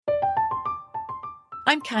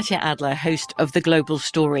I'm Katya Adler, host of The Global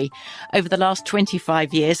Story. Over the last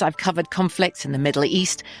 25 years, I've covered conflicts in the Middle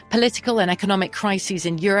East, political and economic crises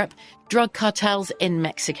in Europe, drug cartels in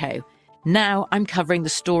Mexico. Now I'm covering the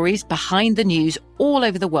stories behind the news all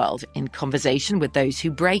over the world in conversation with those who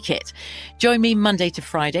break it. Join me Monday to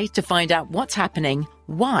Friday to find out what's happening,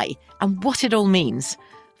 why, and what it all means.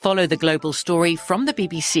 Follow The Global Story from the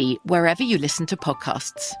BBC wherever you listen to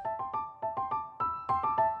podcasts.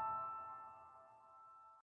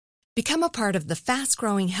 Become a part of the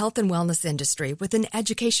fast-growing health and wellness industry with an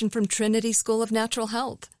education from Trinity School of Natural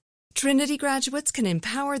Health. Trinity graduates can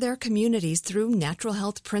empower their communities through natural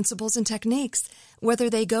health principles and techniques, whether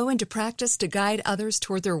they go into practice to guide others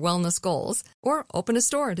toward their wellness goals or open a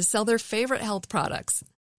store to sell their favorite health products.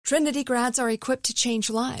 Trinity grads are equipped to change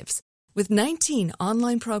lives with 19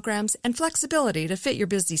 online programs and flexibility to fit your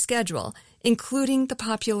busy schedule, including the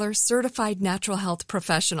popular Certified Natural Health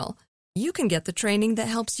Professional. You can get the training that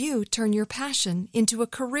helps you turn your passion into a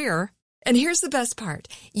career. And here's the best part.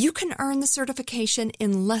 You can earn the certification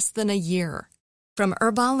in less than a year. From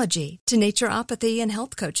herbology to naturopathy and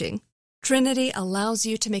health coaching, Trinity allows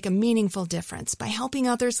you to make a meaningful difference by helping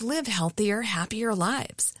others live healthier, happier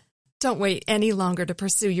lives. Don't wait any longer to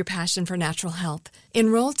pursue your passion for natural health.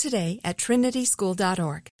 Enroll today at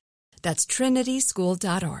trinityschool.org. That's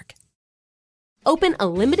trinityschool.org. Open a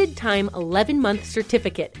limited-time 11-month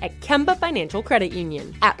certificate at Kemba Financial Credit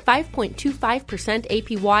Union. At 5.25%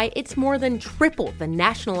 APY, it's more than triple the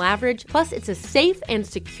national average, plus it's a safe and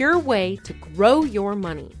secure way to grow your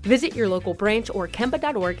money. Visit your local branch or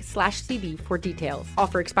kemba.org/CD for details.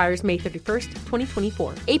 Offer expires May 31st,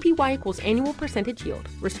 2024. APY equals annual percentage yield.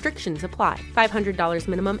 Restrictions apply. $500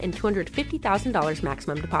 minimum and $250,000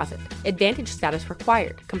 maximum deposit. Advantage status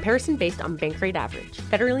required. Comparison based on bank rate average.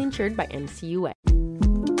 Federally insured by NCUA.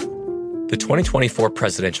 The 2024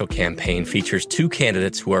 presidential campaign features two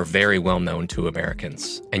candidates who are very well known to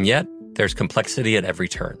Americans. And yet, there's complexity at every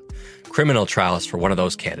turn. Criminal trials for one of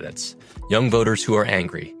those candidates. Young voters who are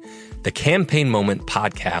angry. The Campaign Moment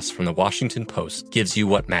podcast from the Washington Post gives you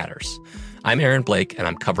what matters. I'm Aaron Blake, and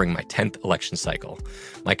I'm covering my 10th election cycle.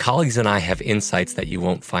 My colleagues and I have insights that you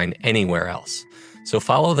won't find anywhere else. So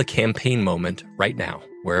follow The Campaign Moment right now,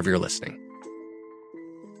 wherever you're listening.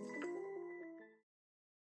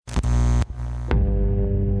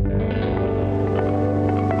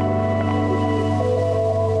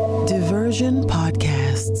 Diversion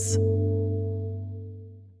Podcasts.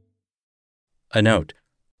 A note: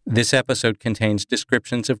 this episode contains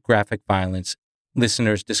descriptions of graphic violence.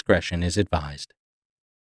 Listener's discretion is advised.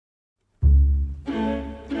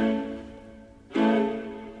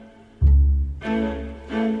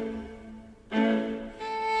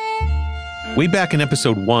 Way back in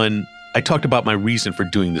episode 1, I talked about my reason for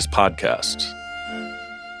doing this podcast.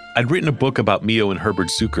 I'd written a book about Mio and Herbert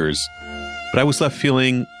Zuckers, but I was left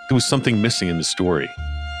feeling there was something missing in the story.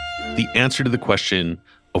 The answer to the question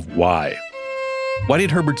of why. Why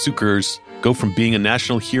did Herbert Zuckers go from being a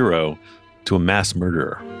national hero to a mass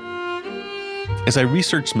murderer? As I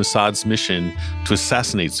researched Mossad's mission to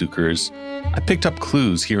assassinate Zuckers, I picked up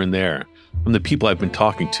clues here and there from the people I've been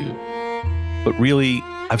talking to. But really,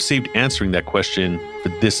 I've saved answering that question for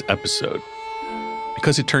this episode,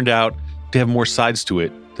 because it turned out to have more sides to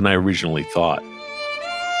it than I originally thought.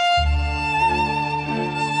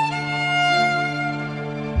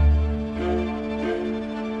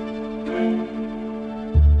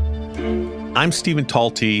 I'm Stephen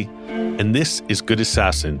Talty, and this is Good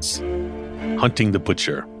Assassins, Hunting the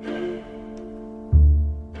Butcher.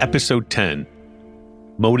 Episode 10,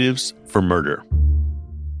 Motives for Murder.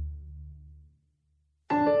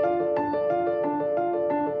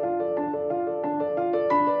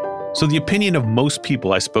 So the opinion of most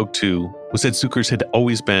people I spoke to was that Zuckers had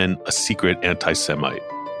always been a secret anti-Semite.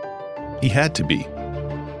 He had to be.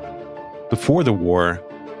 Before the war,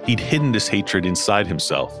 he'd hidden this hatred inside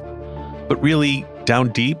himself. But really, down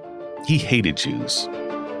deep, he hated Jews.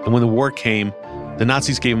 And when the war came, the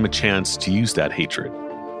Nazis gave him a chance to use that hatred.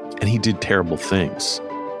 And he did terrible things.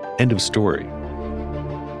 End of story.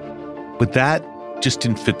 But that just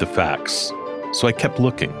didn't fit the facts. So I kept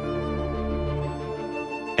looking.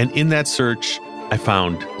 And in that search, I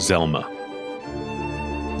found Zelma.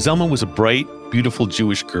 Zelma was a bright, beautiful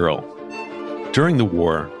Jewish girl. During the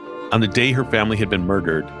war, on the day her family had been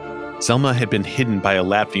murdered, Zelma had been hidden by a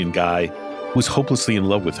Latvian guy who was hopelessly in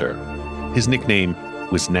love with her. His nickname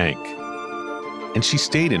was Nank. And she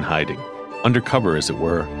stayed in hiding, undercover as it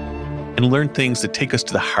were, and learned things that take us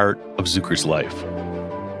to the heart of Zucker's life.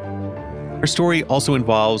 Her story also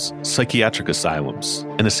involves psychiatric asylums,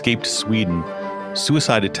 an escape to Sweden,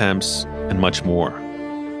 suicide attempts, and much more.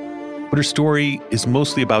 But her story is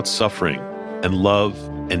mostly about suffering and love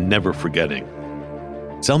and never forgetting.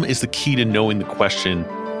 Zelma is the key to knowing the question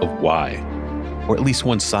of why, or at least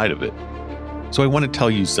one side of it. So I want to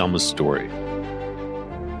tell you Zelma's story.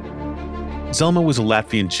 Zelma was a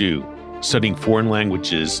Latvian Jew studying foreign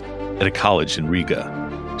languages at a college in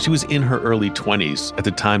Riga. She was in her early 20s at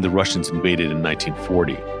the time the Russians invaded in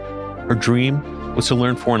 1940. Her dream was to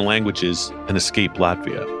learn foreign languages and escape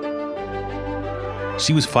Latvia.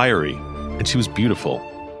 She was fiery, and she was beautiful.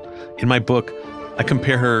 In my book, I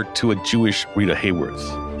compare her to a Jewish Rita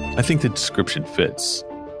Hayworth. I think the description fits.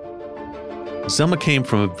 Zelma came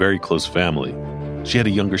from a very close family. She had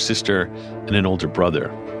a younger sister and an older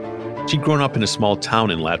brother. She'd grown up in a small town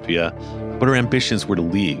in Latvia, but her ambitions were to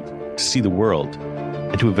leave, to see the world,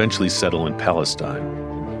 and to eventually settle in Palestine.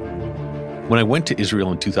 When I went to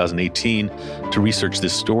Israel in 2018 to research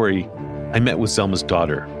this story, I met with Zelma's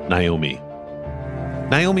daughter, Naomi.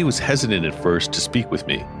 Naomi was hesitant at first to speak with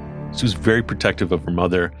me. She was very protective of her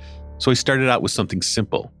mother, so I started out with something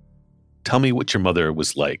simple. Tell me what your mother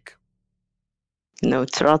was like.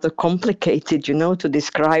 It's rather complicated, to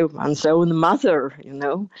describe one's own mother,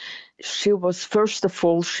 She was, first of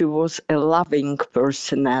all, she was a loving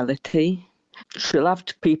personality. She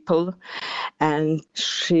loved people, and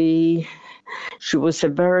she was a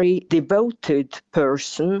very devoted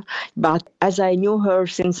person. But as I knew her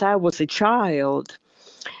since I was a child,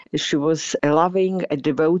 she was a loving, a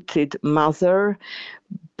devoted mother.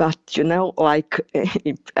 But, I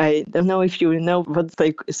don't know if you know what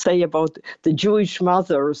they say about the Jewish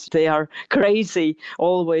mothers. They are crazy,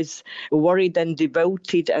 always worried and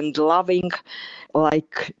devoted and loving,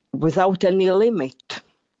 without any limit.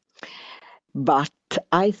 But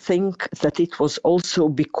I think that it was also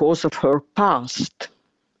because of her past.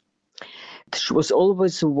 She was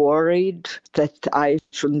always worried that I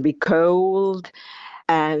shouldn't be cold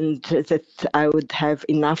and that I would have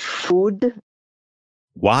enough food.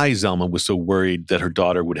 Why Zelma was so worried that her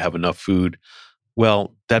daughter would have enough food,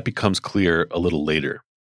 well, that becomes clear a little later.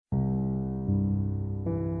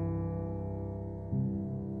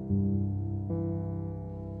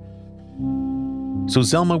 So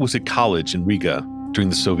Zelma was at college in Riga during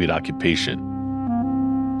the Soviet occupation.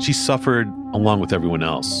 She suffered along with everyone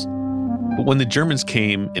else. But when the Germans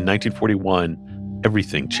came in 1941,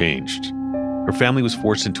 everything changed. Her family was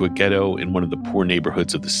forced into a ghetto in one of the poor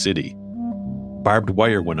neighborhoods of the city. Barbed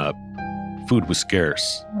wire went up. Food was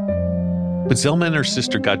scarce. But Zelma and her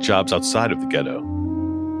sister got jobs outside of the ghetto.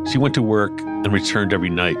 She went to work and returned every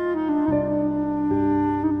night.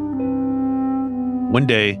 One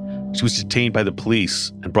day, she was detained by the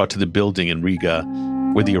police and brought to the building in Riga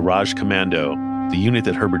where the Araj Commando, the unit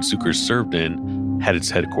that Herbert Cukurs served in, had its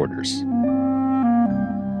headquarters.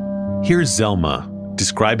 Here's Zelma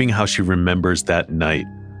describing how she remembers that night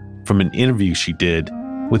from an interview she did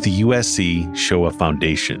with the USC Shoah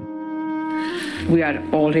Foundation. We are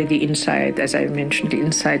already inside, as I mentioned,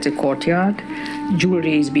 inside the courtyard.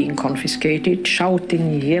 Jewelry is being confiscated,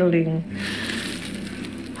 shouting, yelling.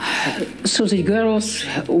 So the girls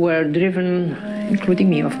were driven, including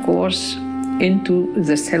me, of course, into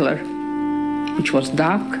the cellar, which was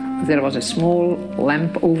dark. There was a small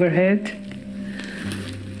lamp overhead.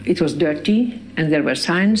 It was dirty, and there were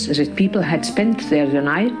signs that people had spent there the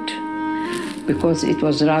night because it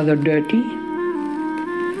was rather dirty.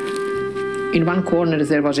 In one corner,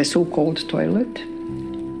 there was a so-called toilet,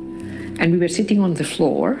 and we were sitting on the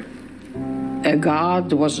floor. A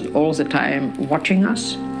guard was all the time watching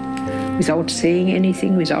us without saying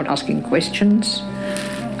anything, without asking questions.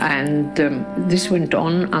 And this went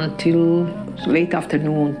on until late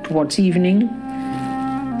afternoon, towards evening.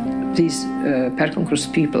 These Perkonkurs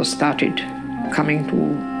people started coming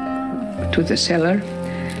to the cellar,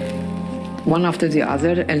 one after the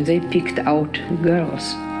other, and they picked out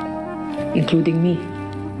girls, including me.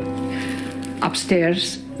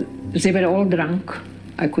 Upstairs, they were all drunk.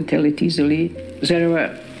 I could tell it easily.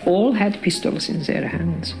 All had pistols in their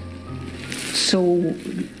hands. So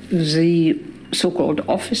the so-called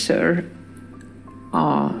officer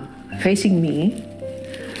facing me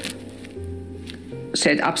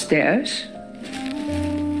said upstairs,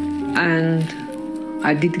 and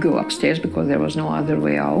I did go upstairs because there was no other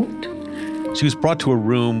way out. She was brought to a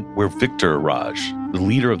room where Viktor Araj, the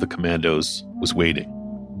leader of the commandos, was waiting.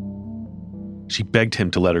 She begged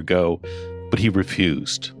him to let her go, but he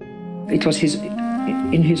refused. It was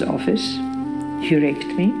in his office. He raped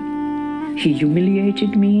me. He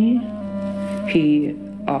humiliated me. He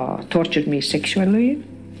tortured me sexually.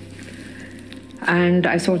 And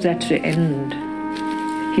I thought that's the end.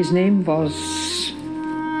 His name was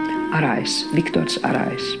Araj, Viktor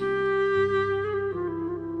Araj.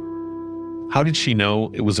 How did she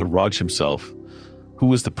know it was Raj himself? Who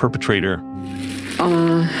was the perpetrator?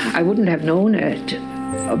 I wouldn't have known it,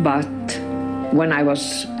 but when I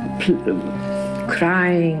was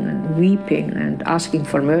crying and weeping and asking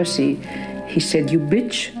for mercy, he said, "You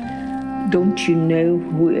bitch, don't you know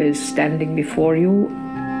who is standing before you?"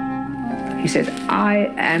 He said,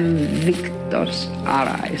 "I am Victor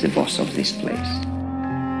Ara, is the boss of this place."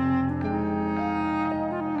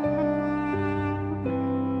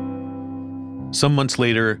 Some months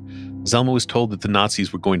later, Zelma was told that the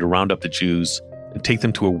Nazis were going to round up the Jews and take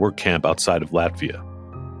them to a work camp outside of Latvia.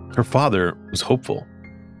 Her father was hopeful.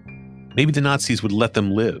 Maybe the Nazis would let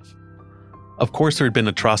them live. Of course, there had been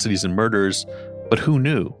atrocities and murders, but who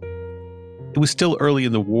knew? It was still early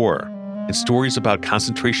in the war, and stories about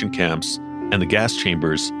concentration camps and the gas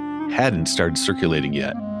chambers hadn't started circulating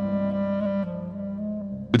yet.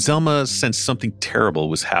 But Zelma sensed something terrible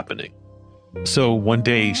was happening. So one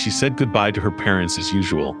day, she said goodbye to her parents as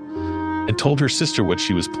usual and told her sister what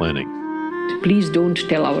she was planning. Please don't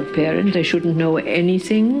tell our parents. They shouldn't know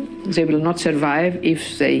anything. They will not survive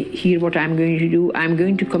if they hear what I'm going to do. I'm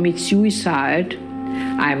going to commit suicide.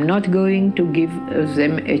 I'm not going to give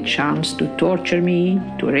them a chance to torture me,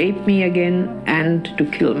 to rape me again, and to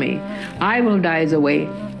kill me. I will die the way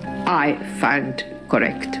I find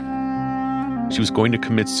correct. She was going to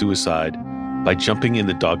commit suicide by jumping in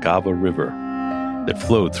the Daugava River that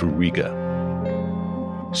flowed through Riga.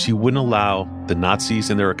 She wouldn't allow the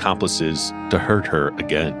Nazis and their accomplices to hurt her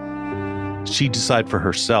again. She'd decide for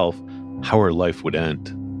herself how her life would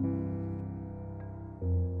end.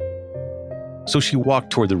 So she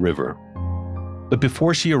walked toward the river. But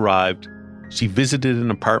before she arrived, she visited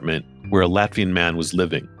an apartment where a Latvian man was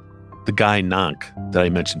living, the guy Nank that I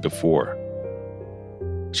mentioned before.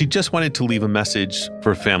 She just wanted to leave a message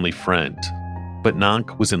for a family friend, but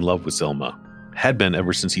Nank was in love with Zelma, had been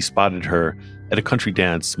ever since he spotted her at a country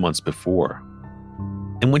dance months before.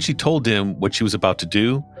 And when she told him what she was about to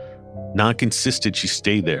do, Nank insisted she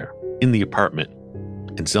stay there, in the apartment,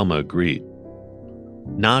 and Zelma agreed.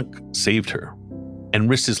 Nank saved her and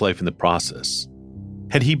risked his life in the process.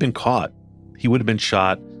 Had he been caught, he would have been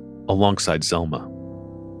shot alongside Zelma.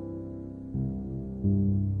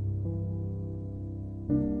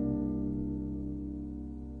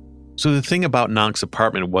 So the thing about Nank's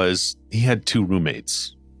apartment was he had two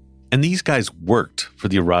roommates. And these guys worked for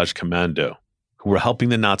the Iraj Commando, who were helping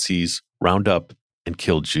the Nazis round up and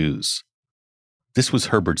kill Jews. This was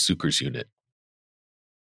Herbert Zucker's unit.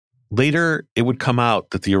 Later, it would come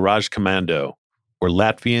out that the Iraj Commando, or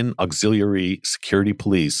Latvian Auxiliary Security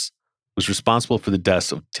Police, was responsible for the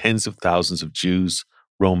deaths of tens of thousands of Jews,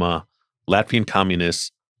 Roma, Latvian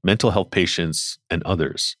communists, mental health patients, and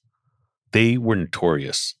others. They were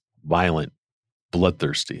notorious, violent,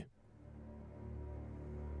 bloodthirsty.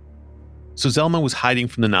 So Zelma was hiding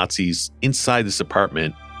from the Nazis inside this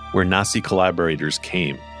apartment where Nazi collaborators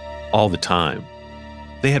came all the time.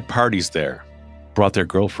 They had parties there, brought their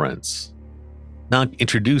girlfriends. Nank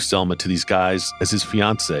introduced Zelma to these guys as his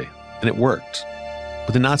fiancée, and it worked.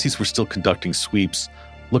 But the Nazis were still conducting sweeps,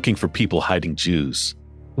 looking for people hiding Jews.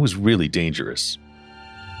 It was really dangerous.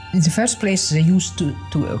 In the first place, they used to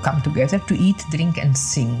come together to eat, drink, and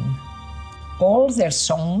sing. All their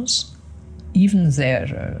songs, even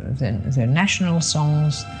their national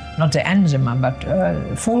songs, not the anthem, but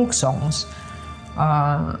folk songs,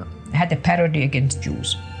 had a parody against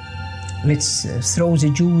Jews. Let's throw the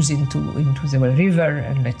Jews into the river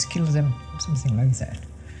and let's kill them, something like that.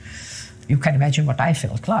 You can imagine what I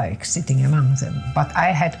felt like sitting among them. But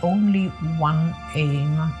I had only one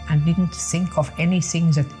aim and didn't think of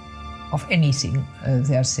anything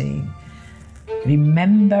they're saying.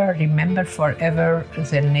 Remember forever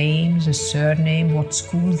their names, the surname, what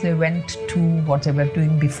school they went to, what they were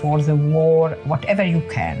doing before the war, whatever you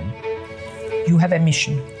can. You have a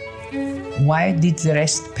mission. Why did the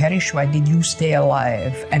rest perish? Why did you stay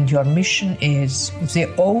alive? And your mission is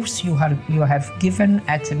the oath you have given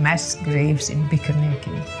at the mass graves in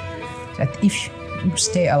Bikaniki, that if you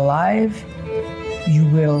stay alive, you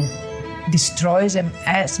will destroy them,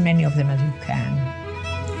 as many of them as you can.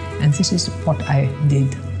 And this is what I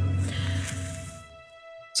did.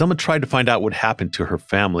 Zelma tried to find out what happened to her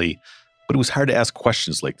family, but it was hard to ask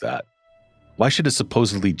questions like that. Why should a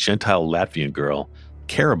supposedly Gentile Latvian girl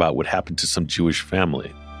care about what happened to some Jewish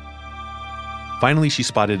family? Finally, she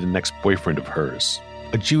spotted an ex-boyfriend of hers,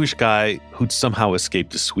 a Jewish guy who'd somehow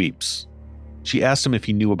escaped the sweeps. She asked him if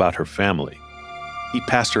he knew about her family. He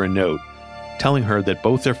passed her a note telling her that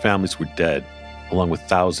both their families were dead, along with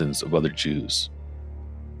thousands of other Jews.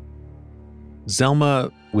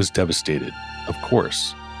 Zelma was devastated, of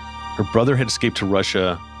course. Her brother had escaped to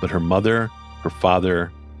Russia, but her mother her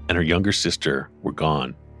father, and her younger sister were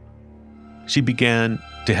gone. She began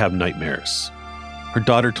to have nightmares. Her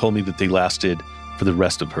daughter told me that they lasted for the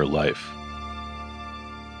rest of her life.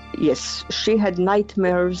 Yes, she had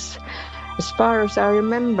nightmares as far as I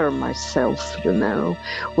remember myself,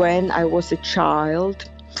 When I was a child,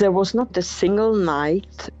 there was not a single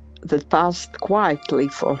night that passed quietly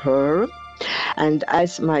for her. And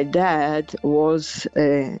as my dad was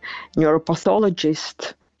a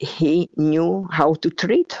neuropathologist, he knew how to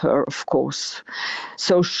treat her, of course.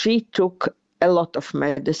 So she took a lot of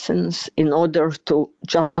medicines in order to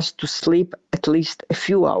sleep at least a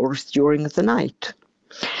few hours during the night.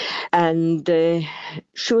 And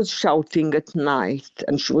she was shouting at night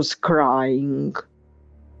and she was crying.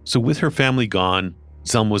 So with her family gone,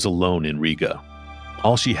 Zelma was alone in Riga.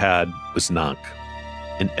 All she had was Nank.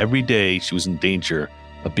 And every day she was in danger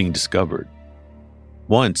of being discovered.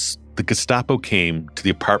 Once, the Gestapo came to the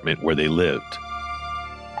apartment where they lived.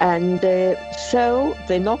 And so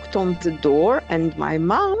they knocked on the door, and my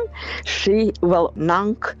mom,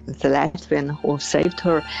 Nank, the Latvian who saved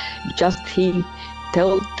her, he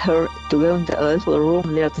told her to go into a little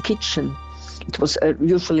room near the kitchen. It was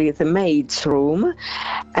usually the maid's room,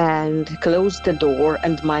 and closed the door,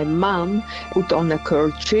 and my mom put on a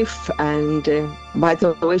kerchief, and by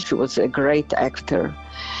the way, she was a great actor.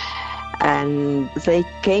 And they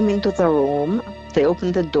came into the room, they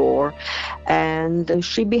opened the door, and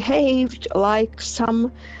she behaved like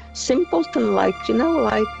some simpleton, like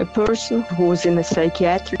a person who was in a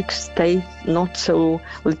psychiatric state, not so,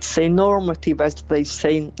 let's say, normative as they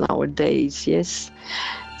say nowadays, yes.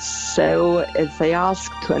 So they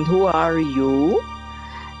asked, and who are you?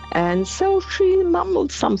 And so she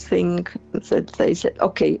mumbled something that they said,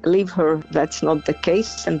 okay, leave her, that's not the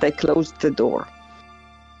case, and they closed the door.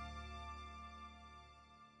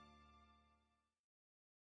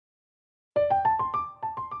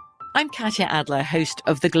 I'm Katya Adler, host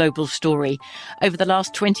of The Global Story. Over the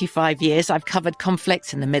last 25 years, I've covered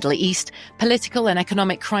conflicts in the Middle East, political and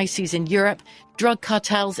economic crises in Europe, drug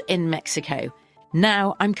cartels in Mexico.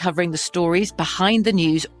 Now I'm covering the stories behind the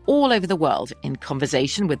news all over the world in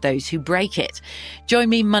conversation with those who break it. Join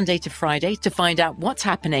me Monday to Friday to find out what's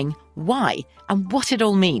happening, why, and what it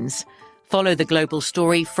all means. Follow The Global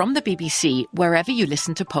Story from the BBC wherever you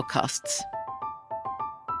listen to podcasts.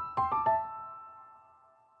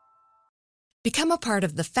 Become a part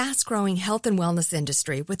of the fast-growing health and wellness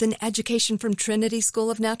industry with an education from Trinity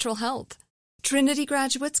School of Natural Health. Trinity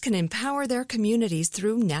graduates can empower their communities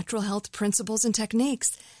through natural health principles and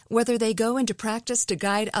techniques, whether they go into practice to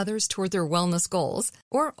guide others toward their wellness goals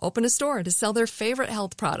or open a store to sell their favorite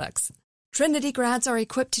health products. Trinity grads are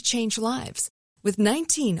equipped to change lives with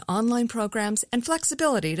 19 online programs and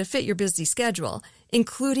flexibility to fit your busy schedule,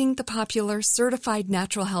 including the popular Certified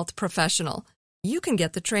Natural Health Professional. You can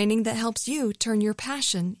get the training that helps you turn your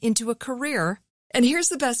passion into a career. And here's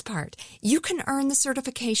the best part. You can earn the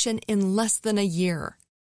certification in less than a year.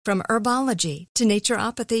 From herbology to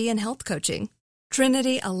naturopathy and health coaching,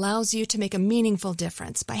 Trinity allows you to make a meaningful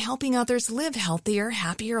difference by helping others live healthier,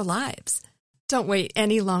 happier lives. Don't wait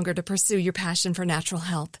any longer to pursue your passion for natural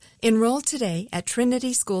health. Enroll today at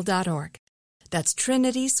trinityschool.org. That's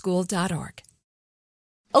trinityschool.org.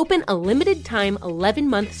 Open a limited-time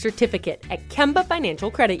 11-month certificate at Kemba Financial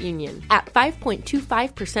Credit Union. At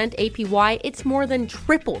 5.25% APY, it's more than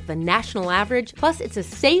triple the national average, plus it's a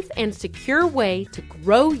safe and secure way to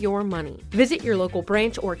grow your money. Visit your local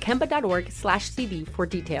branch or kemba.org/CD for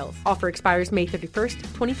details. Offer expires May 31st,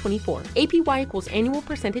 2024. APY equals annual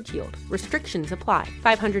percentage yield. Restrictions apply.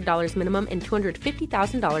 $500 minimum and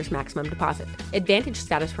 $250,000 maximum deposit. Advantage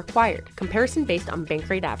status required. Comparison based on bank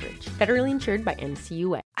rate average. Federally insured by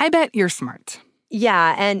NCUA. I bet you're smart.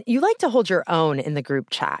 Yeah, and you like to hold your own in the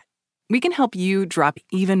group chat. We can help you drop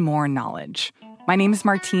even more knowledge. My name is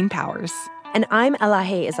Martine Powers. And I'm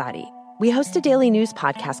Elahe Izadi. We host a daily news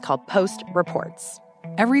podcast called Post Reports.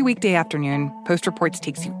 Every weekday afternoon, Post Reports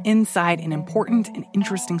takes you inside an important and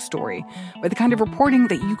interesting story with the kind of reporting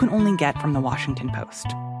that you can only get from the Washington Post.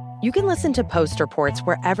 You can listen to Post Reports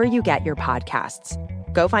wherever you get your podcasts.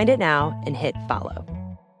 Go find it now and hit follow.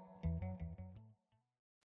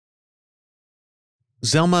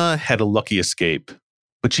 Zelma had a lucky escape,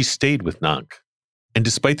 but she stayed with Nank. And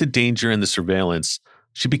despite the danger and the surveillance,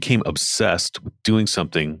 she became obsessed with doing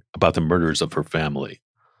something about the murders of her family.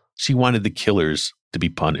 She wanted the killers to be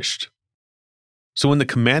punished. So when the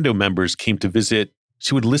commando members came to visit,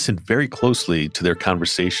 she would listen very closely to their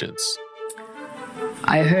conversations.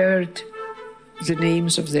 I heard the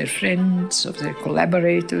names of their friends, of their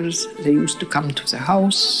collaborators. They used to come to the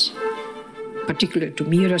house. particular to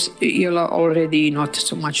Mira Ila already, not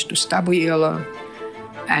so much to Stabu Ila.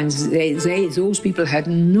 And those people had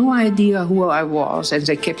no idea who I was, and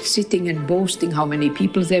they kept sitting and boasting how many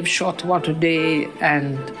people they've shot what a day,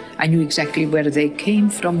 and I knew exactly where they came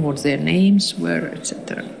from, what their names were,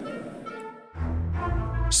 etc.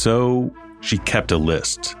 So she kept a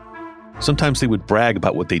list. Sometimes they would brag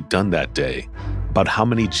about what they'd done that day, about how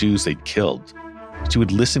many Jews they'd killed. She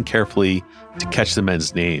would listen carefully to catch the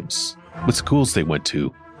men's names, what schools they went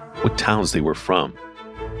to, what towns they were from.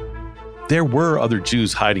 There were other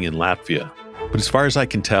Jews hiding in Latvia, but as far as I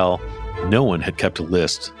can tell, no one had kept a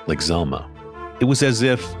list like Zelma. It was as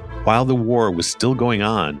if, while the war was still going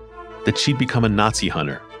on, that she'd become a Nazi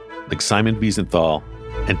hunter, like Simon Wiesenthal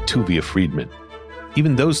and Tuvia Friedman.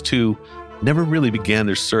 Even those two never really began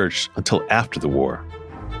their search until after the war.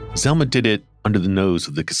 Zelma did it under the nose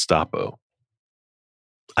of the Gestapo.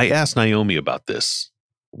 I asked Naomi about this.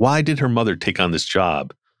 Why did her mother take on this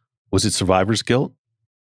job? Was it survivor's guilt?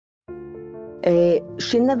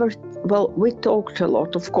 She never, we talked a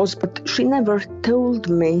lot, of course, but she never told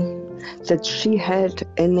me that she had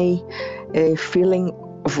any feeling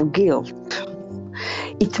of guilt.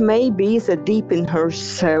 It may be that deep in her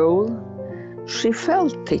soul, she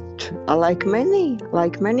felt it. Like many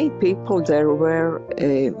people, there were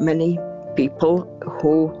many people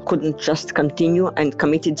who couldn't just continue and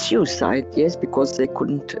committed suicide, yes, because they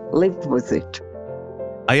couldn't live with it.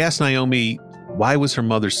 I asked Naomi, why was her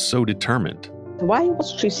mother so determined? Why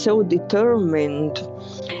was she so determined?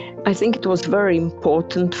 I think it was very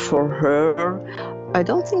important for her. I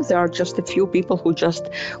don't think there are just a few people who just,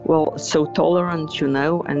 so tolerant,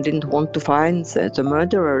 and didn't want to find the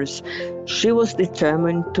murderers. She was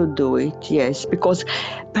determined to do it, yes, because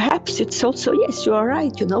perhaps it's also, yes, you are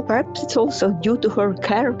right, perhaps it's also due to her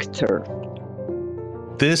character.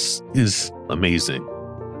 This is amazing.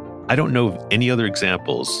 I don't know of any other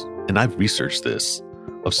examples, and I've researched this,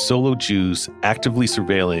 of solo Jews actively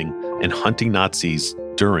surveilling and hunting Nazis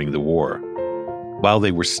during the war, while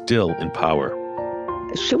they were still in power.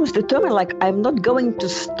 She was determined, I'm not going to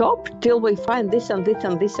stop till we find this and this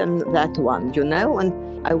and this and that one, and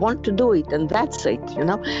I want to do it, and that's it,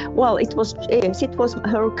 Well, it was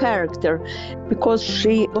her character, because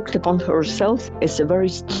she looked upon herself as a very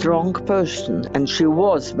strong person, and she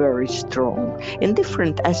was very strong in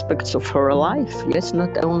different aspects of her life, yes,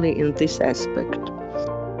 not only in this aspect.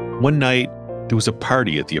 One night, there was a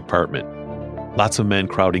party at the apartment. Lots of men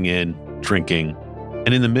crowding in, drinking,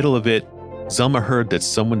 and in the middle of it, Zelma heard that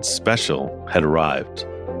someone special had arrived.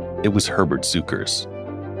 It was Herbert Zukers.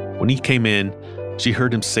 When he came in, she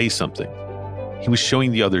heard him say something. He was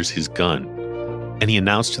showing the others his gun, and he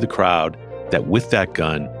announced to the crowd that with that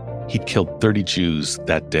gun, he'd killed 30 Jews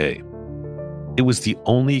that day. It was the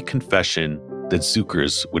only confession that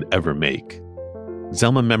Zukers would ever make.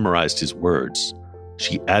 Zelma memorized his words.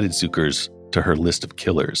 She added Zukers to her list of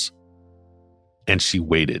killers. And she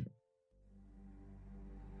waited.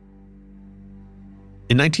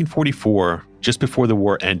 In 1944, just before the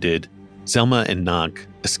war ended, Zelma and Nank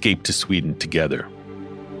escaped to Sweden together.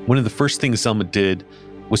 One of the first things Zelma did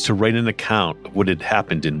was to write an account of what had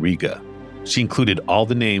happened in Riga. She included all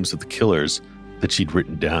the names of the killers that she'd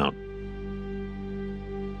written down.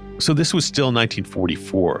 So this was still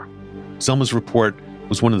 1944. Zelma's report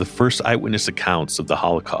was one of the first eyewitness accounts of the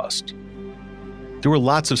Holocaust. There were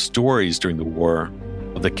lots of stories during the war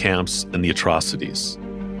of the camps and the atrocities.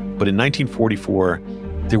 But in 1944,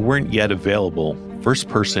 there weren't yet available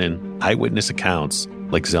first-person eyewitness accounts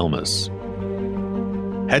like Zelma's.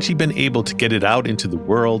 Had she been able to get it out into the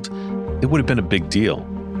world, it would have been a big deal.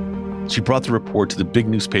 She brought the report to the big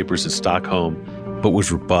newspapers in Stockholm, but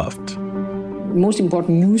was rebuffed. The most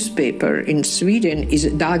important newspaper in Sweden is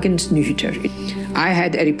Dagens Nyheter. I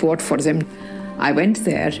had a report for them. I went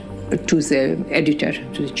there to the editor,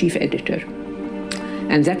 to the chief editor.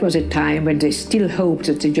 And that was a time when they still hoped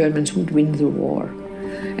that the Germans would win the war.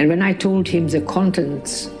 And when I told him the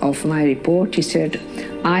contents of my report, he said,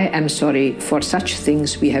 "I am sorry, for such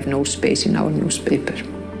things we have no space in our newspaper."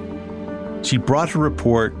 She brought her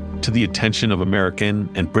report to the attention of American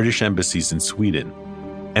and British embassies in Sweden,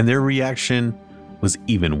 and their reaction was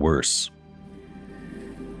even worse.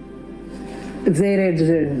 They read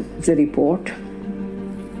the report.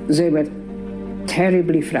 They were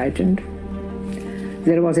terribly frightened.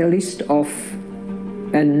 There was a list of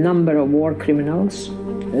a number of war criminals.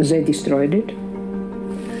 They destroyed it.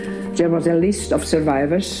 There was a list of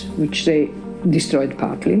survivors, which they destroyed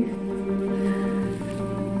partly.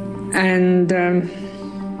 And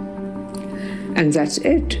that's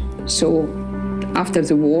it. So after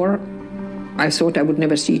the war, I thought I would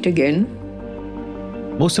never see it again.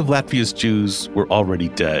 Most of Latvia's Jews were already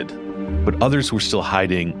dead, but others were still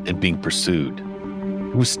hiding and being pursued.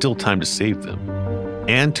 It was still time to save them,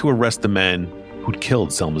 and to arrest the men who'd killed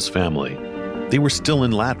Zelma's family. They were still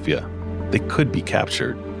in Latvia. They could be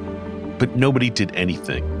captured. But nobody did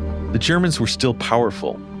anything. The Germans were still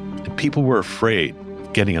powerful, and people were afraid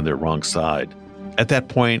of getting on their wrong side. At that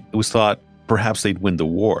point, it was thought perhaps they'd win the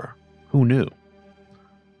war. Who knew?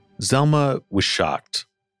 Zelma was shocked,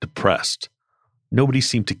 depressed. Nobody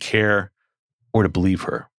seemed to care or to believe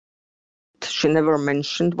her. She never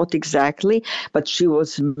mentioned what exactly, but she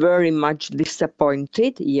was very much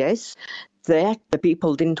disappointed, yes, that the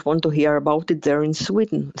people didn't want to hear about it there in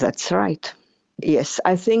Sweden. That's right. Yes,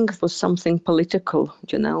 I think it was something political,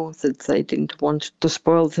 that they didn't want to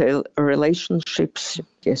spoil their relationships.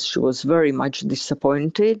 Yes, she was very much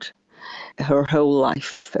disappointed her whole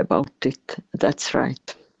life about it. That's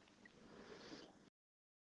right.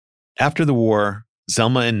 After the war,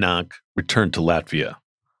 Zelma and Nank returned to Latvia.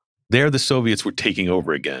 There, the Soviets were taking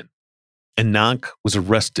over again, and Nank was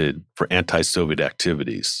arrested for anti-Soviet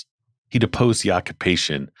activities. He'd opposed the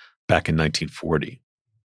occupation back in 1940.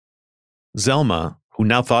 Zelma, who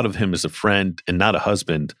now thought of him as a friend and not a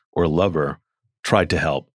husband or a lover, tried to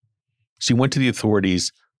help. She went to the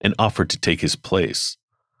authorities and offered to take his place,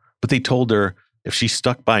 but they told her if she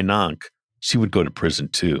stuck by Nank, she would go to prison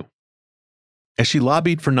too. As she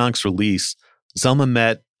lobbied for Nank's release, Zelma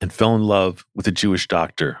met and fell in love with a Jewish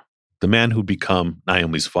doctor, the man who'd become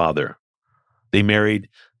Naomi's father. They married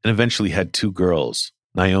and eventually had 2 girls,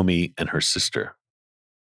 Naomi and her sister.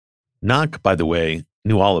 Nank, by the way,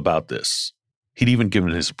 knew all about this. He'd even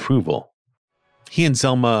given his approval. He and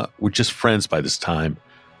Zelma were just friends by this time,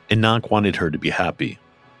 and Nank wanted her to be happy.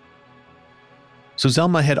 So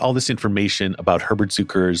Zelma had all this information about Herbert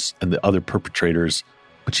Cukurs and the other perpetrators,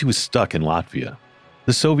 but she was stuck in Latvia.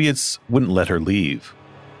 The Soviets wouldn't let her leave.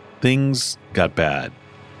 Things got bad.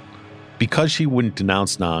 Because she wouldn't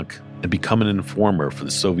denounce Nank and become an informer for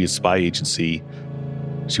the Soviet spy agency,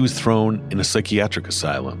 she was thrown in a psychiatric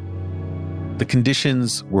asylum. The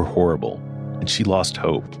conditions were horrible, and she lost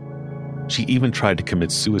hope. She even tried to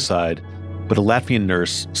commit suicide, but a Latvian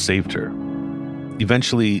nurse saved her.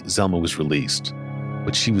 Eventually, Zelma was released,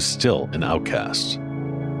 but she was still an outcast.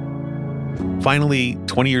 Finally,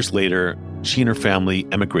 20 years later, she and her family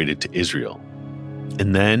emigrated to Israel.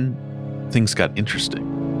 And then, things got interesting.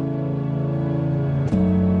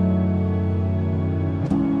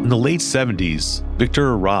 In the late 70s,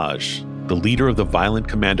 Victor Araj, the leader of the violent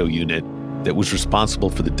commando unit that was responsible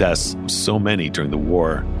for the deaths of so many during the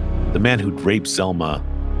war, the man who'd raped Zelma,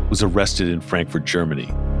 was arrested in Frankfurt, Germany,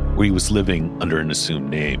 where he was living under an assumed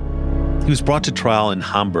name. He was brought to trial in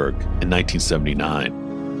Hamburg in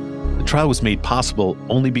 1979. The trial was made possible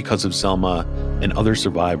only because of Zelma and other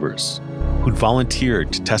survivors who'd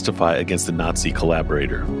volunteered to testify against the Nazi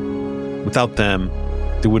collaborator. Without them,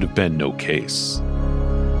 there would have been no case.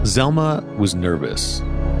 Zelma was nervous,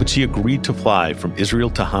 but she agreed to fly from Israel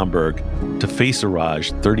to Hamburg to face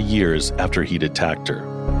Araj 30 years after he'd attacked her.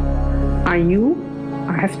 I knew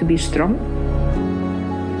I have to be strong.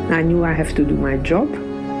 I knew I have to do my job.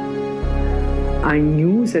 I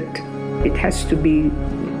knew that it has to be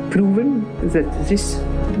proven that this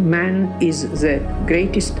man is the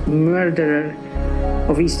greatest murderer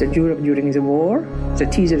of Eastern Europe during the war,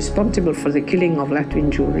 that he's responsible for the killing of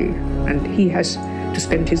Latvian Jewry, and he has to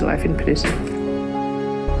spend his life in prison.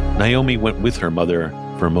 Naomi went with her mother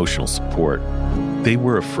for emotional support. They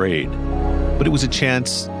were afraid, but it was a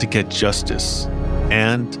chance to get justice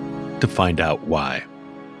and to find out why.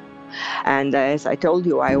 And as I told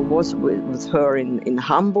you, I was with her in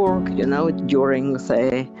Hamburg, during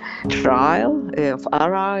the trial of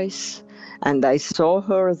Araj. And I saw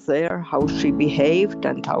her there, how she behaved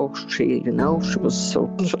and how she was so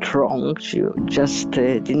strong. She just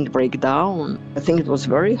didn't break down. I think it was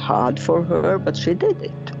very hard for her, but she did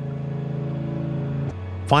it.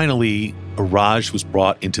 Finally, Araj was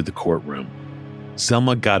brought into the courtroom.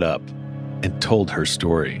 Zelma got up and told her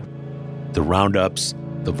story. The roundups,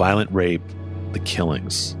 the violent rape, the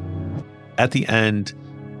killings. At the end,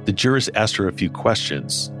 the jurors asked her a few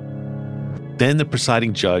questions. Then the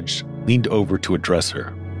presiding judge leaned over to address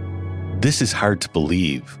her. "This is hard to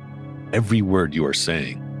believe, every word you are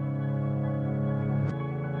saying."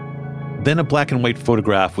 Then a black and white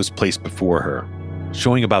photograph was placed before her,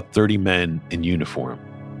 showing about 30 men in uniform.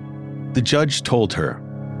 The judge told her,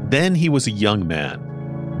 "Then he was a young man.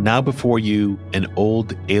 Now before you, an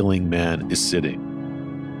old, ailing man is sitting.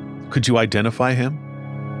 Could you identify him?"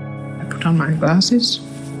 I put on my glasses.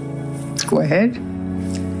 Go ahead.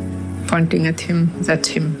 Pointing at him, that's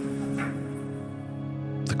him.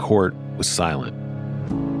 The court was silent.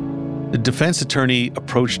 The defense attorney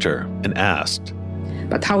approached her and asked,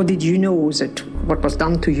 "But how did you know that what was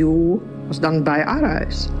done to you was done by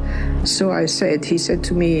Arais?" So he said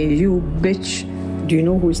to me, "You bitch, do you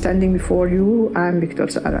know who is standing before you? I'm Victor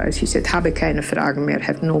Arais." He said, "Habe keine Fragen mehr,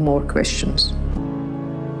 have no more questions."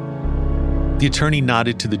 The attorney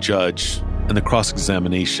nodded to the judge, and the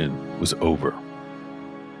cross-examination was over.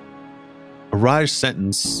 Araj's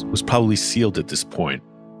sentence was probably sealed at this point,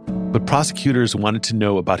 but prosecutors wanted to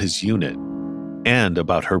know about his unit and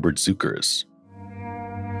about Herbert Cukurs.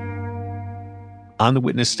 On the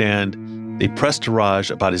witness stand, they pressed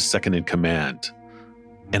Araj about his second-in-command,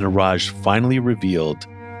 and Araj finally revealed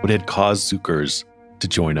what had caused Cukurs to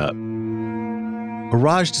join up.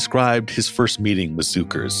 Araj described his first meeting with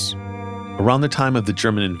Cukurs. Around the time of the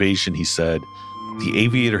German invasion, he said, the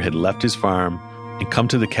aviator had left his farm and come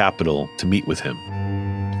to the capital to meet with him.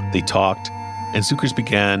 They talked, and Cukurs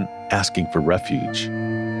began asking for refuge.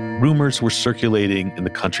 Rumors were circulating in the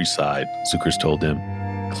countryside, Cukurs told him,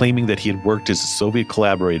 claiming that he had worked as a Soviet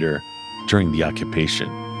collaborator during the occupation.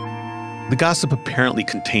 The gossip apparently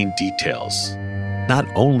contained details. Not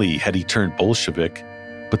only had he turned Bolshevik,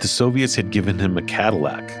 but the Soviets had given him a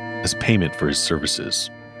Cadillac as payment for his services.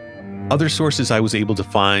 Other sources I was able to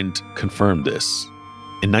find confirmed this.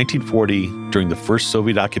 In 1940, during the first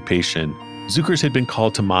Soviet occupation, Cukurs had been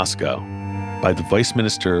called to Moscow by the vice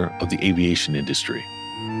minister of the aviation industry.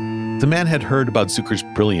 The man had heard about Cukurs'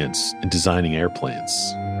 brilliance in designing airplanes.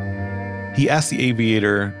 He asked the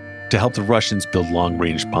aviator to help the Russians build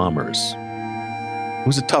long-range bombers. It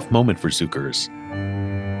was a tough moment for Cukurs.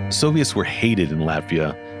 Soviets were hated in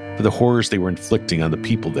Latvia for the horrors they were inflicting on the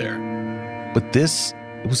people there. But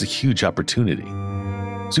it was a huge opportunity.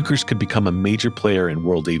 Cukurs could become a major player in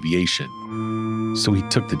world aviation, so he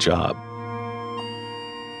took the job.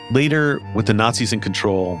 Later, with the Nazis in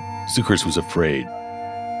control, Cukurs was afraid.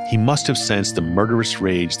 He must have sensed the murderous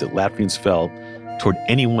rage that Latvians felt toward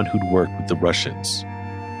anyone who'd worked with the Russians.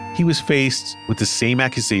 He was faced with the same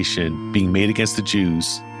accusation being made against the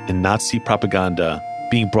Jews and Nazi propaganda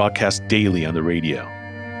being broadcast daily on the radio.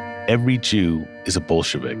 Every Jew is a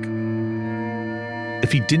Bolshevik.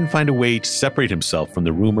 If he didn't find a way to separate himself from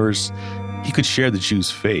the rumors, he could share the Jews'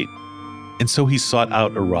 fate. And so he sought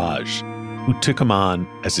out Araj, who took him on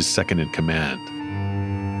as his second-in-command.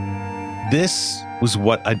 This was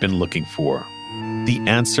what I'd been looking for, the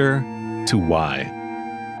answer to why.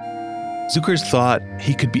 Cukurs thought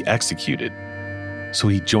he could be executed, so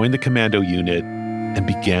he joined the commando unit and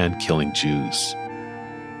began killing Jews.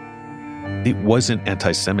 It wasn't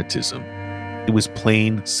anti-Semitism. It was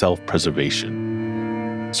plain self-preservation.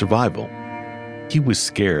 Survival. He was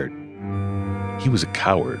scared. He was a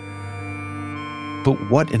coward. But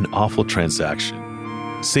what an awful transaction.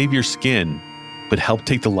 Save your skin, but help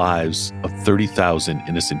take the lives of 30,000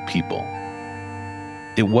 innocent people.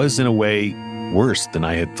 It was, in a way, worse than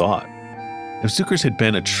I had thought. If Cukurs had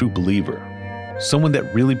been a true believer, someone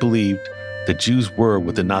that really believed that Jews were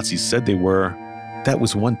what the Nazis said they were, that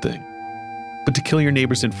was one thing. But to kill your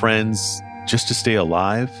neighbors and friends just to stay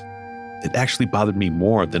alive, it actually bothered me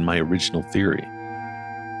more than my original theory.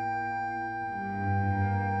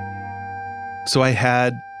 So I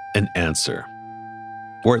had an answer,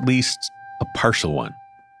 or at least a partial one.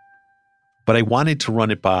 But I wanted to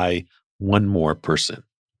run it by one more person.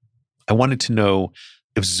 I wanted to know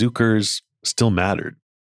if Cukurs still mattered.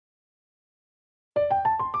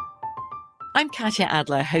 I'm Katya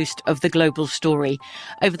Adler, host of The Global Story.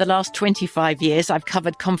 Over the last 25 years, I've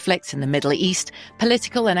covered conflicts in the Middle East,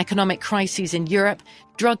 political and economic crises in Europe,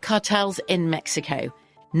 drug cartels in Mexico.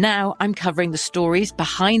 Now I'm covering the stories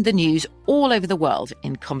behind the news all over the world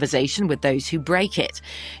in conversation with those who break it.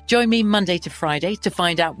 Join me Monday to Friday to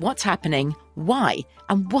find out what's happening, why,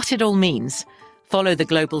 and what it all means. Follow The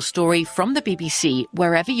Global Story from the BBC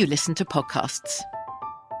wherever you listen to podcasts.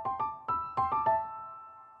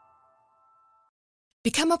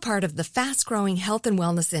 Become a part of the fast-growing health and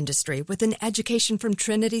wellness industry with an education from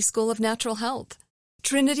Trinity School of Natural Health.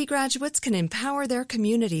 Trinity graduates can empower their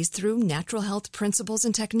communities through natural health principles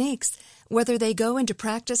and techniques, whether they go into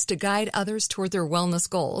practice to guide others toward their wellness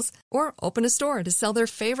goals or open a store to sell their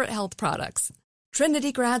favorite health products.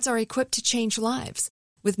 Trinity grads are equipped to change lives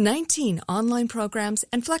with 19 online programs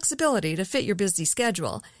and flexibility to fit your busy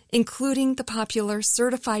schedule, including the popular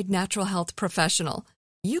Certified Natural Health Professional.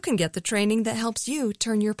 You can get the training that helps you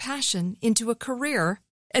turn your passion into a career.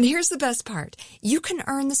 And here's the best part. You can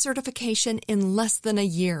earn the certification in less than a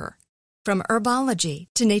year. From herbology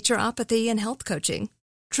to naturopathy and health coaching,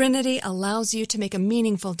 Trinity allows you to make a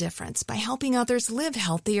meaningful difference by helping others live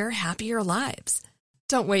healthier, happier lives.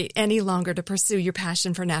 Don't wait any longer to pursue your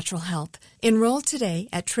passion for natural health. Enroll today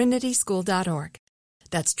at trinityschool.org.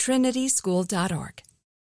 That's trinityschool.org.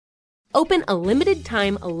 Open a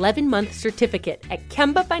limited-time 11-month certificate at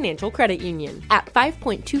Kemba Financial Credit Union. At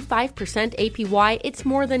 5.25% APY, it's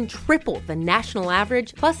more than triple the national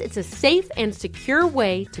average, plus it's a safe and secure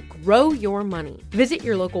way to grow your money. Visit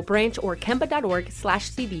your local branch or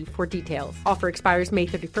kemba.org/CD for details. Offer expires May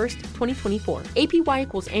 31st, 2024. APY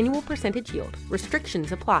equals annual percentage yield.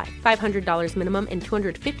 Restrictions apply. $500 minimum and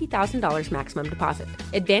 $250,000 maximum deposit.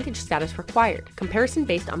 Advantage status required. Comparison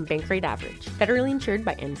based on bank rate average. Federally insured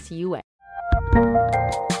by NCUA.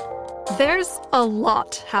 There's a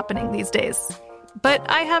lot happening these days, but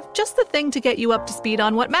I have just the thing to get you up to speed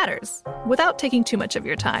on what matters, without taking too much of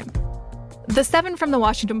your time. The 7 from the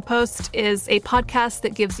Washington Post is a podcast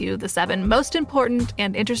that gives you the 7 most important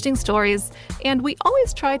and interesting stories, and we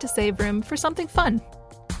always try to save room for something fun.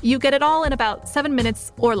 You get it all in about 7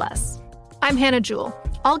 minutes or less. I'm Hannah Jewell.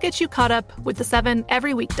 I'll get you caught up with the 7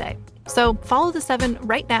 every weekday, so follow the 7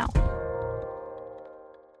 right now.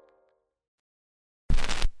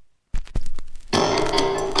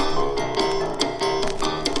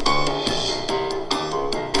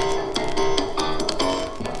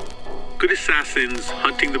 Good Assassins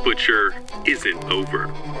Hunting the Butcher isn't over.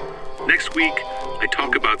 Next week, I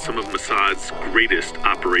talk about some of Mossad's greatest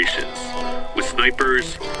operations, with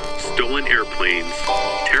snipers, stolen airplanes,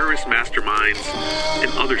 terrorist masterminds,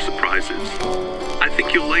 and other surprises. I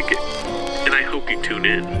think you'll like it, and I hope you tune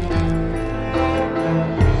in.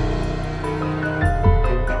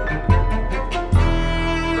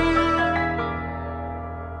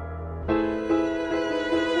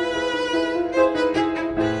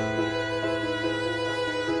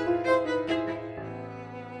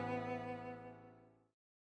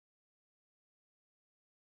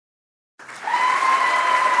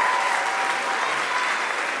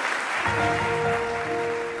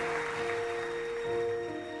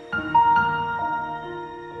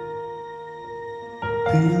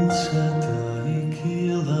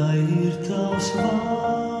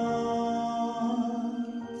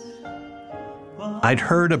 I'd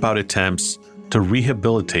heard about attempts to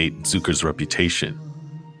rehabilitate Zucker's reputation.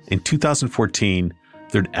 In 2014,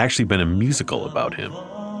 there'd actually been a musical about him,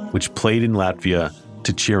 which played in Latvia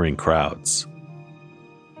to cheering crowds.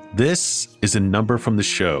 This is a number from the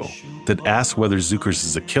show that asks whether Zukers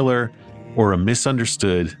is a killer or a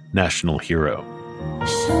misunderstood national hero.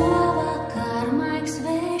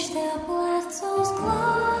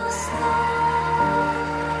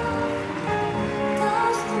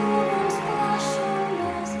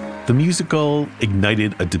 The musical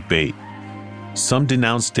ignited a debate. Some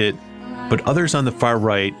denounced it, but others on the far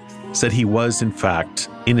right said he was, in fact,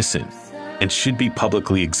 innocent and should be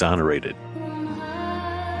publicly exonerated.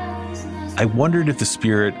 I wondered if the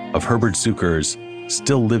spirit of Herbert Zukers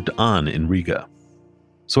still lived on in Riga.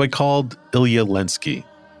 So I called Ilya Lenski.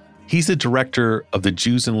 He's the director of the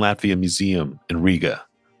Jews in Latvia Museum in Riga,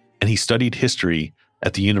 and he studied history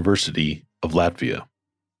at the University of Latvia.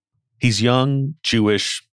 He's young,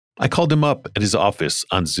 Jewish. I called him up at his office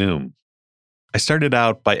on Zoom. I started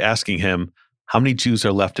out by asking him how many Jews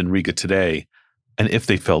are left in Riga today and if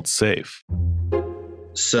they felt safe.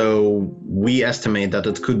 So we estimate that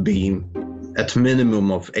it could be at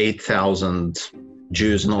minimum of 8,000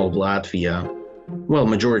 Jews in all of Latvia. Well,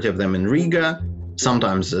 majority of them in Riga.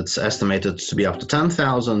 Sometimes it's estimated to be up to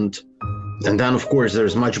 10,000. And then, of course,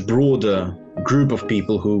 there's a much broader group of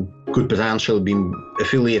people who could potentially be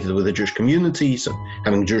affiliated with the Jewish community, so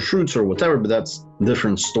having Jewish roots or whatever, but that's a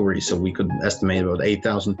different story. So we could estimate about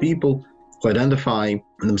 8,000 people who identify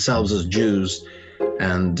themselves as Jews,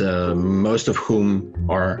 and most of whom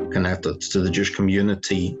are connected to the Jewish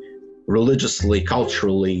community religiously,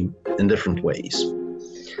 culturally, in different ways.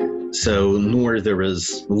 So nor there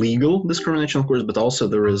is legal discrimination, of course, but also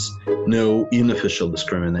there is no unofficial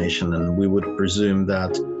discrimination. And we would presume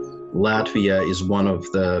that Latvia is one of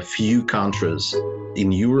the few countries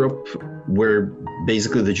in Europe where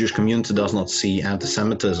basically the Jewish community does not see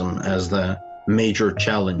anti-Semitism as the major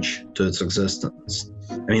challenge to its existence.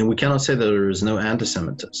 I mean, we cannot say that there is no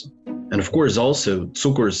anti-Semitism. And of course, also,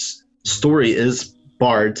 Zuker's story is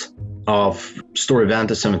part of story of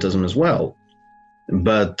anti-Semitism as well.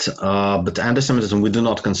 But anti-Semitism we do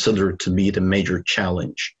not consider to be the major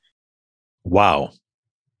challenge. Wow,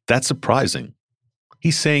 that's surprising.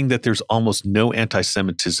 He's saying that there's almost no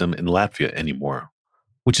anti-Semitism in Latvia anymore,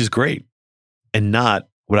 which is great, and not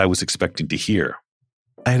what I was expecting to hear.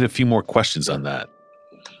 I had a few more questions on that.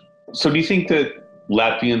 So do you think that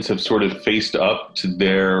Latvians have sort of faced up to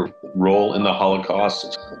their role in the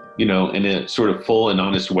Holocaust, in a sort of full and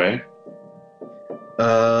honest way?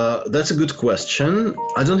 That's a good question.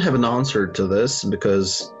 I don't have an answer to this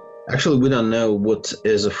because actually we don't know what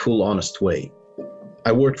is a full honest way.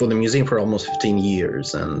 I worked for the museum for almost 15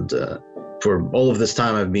 years, and for all of this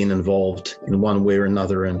time I've been involved in one way or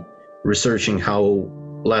another in researching how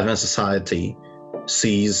Latvian society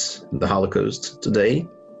sees the Holocaust today.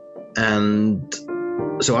 And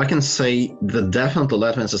so I can say that definitely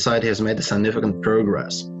Latvian society has made a significant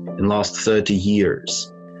progress in the last 30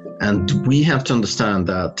 years. And we have to understand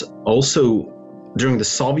that also during the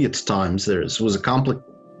Soviet times, there was a complex,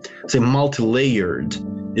 say, multi-layered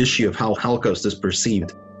issue of how Holocaust is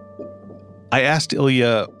perceived. I asked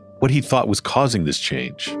Ilya what he thought was causing this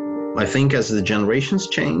change. I think as the generations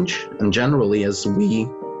change, and generally as we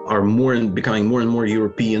are becoming more and more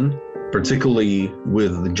European, particularly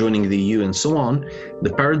with joining the EU and so on,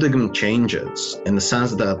 the paradigm changes in the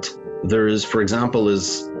sense that there is, for example,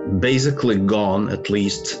 is basically gone, at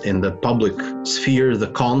least in the public sphere, the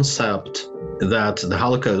concept that the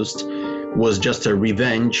Holocaust was just a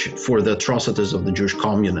revenge for the atrocities of the Jewish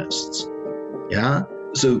communists. Yeah?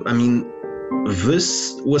 So, I mean,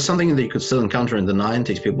 this was something that you could still encounter in the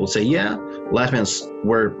 90s. People would say, yeah, Latvians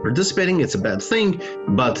were participating, it's a bad thing,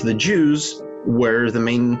 but the Jews were the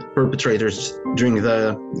main perpetrators during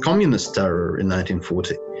the communist terror in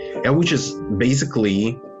 1940, which is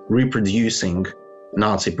basically reproducing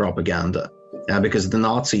Nazi propaganda, because the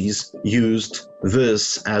Nazis used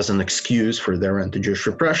this as an excuse for their anti-Jewish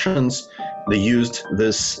repressions. They used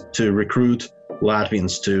this to recruit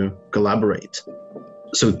Latvians to collaborate.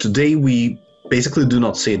 So today we basically do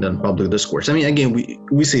not see it in public discourse. I mean, again,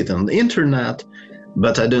 we see it on the internet,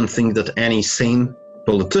 but I don't think that any sane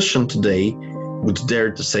politician today would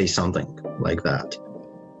dare to say something like that.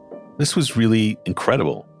 This was really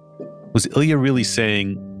incredible. Was Ilya really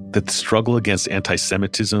saying that the struggle against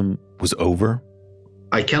anti-Semitism was over?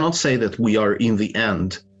 I cannot say that we are in the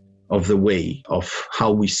end of the way of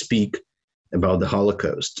how we speak about the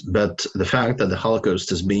Holocaust, but the fact that the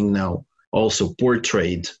Holocaust is being now also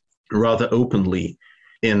portrayed rather openly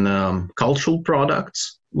in cultural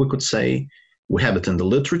products, we could say. We have it in the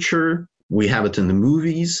literature, we have it in the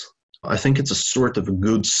movies. I think it's a sort of a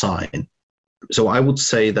good sign. So I would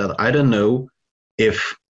say that I don't know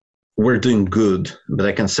if we're doing good, but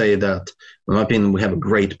I can say that, in my opinion, we have a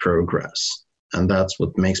great progress. And that's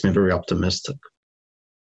what makes me very optimistic.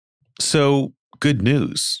 So, good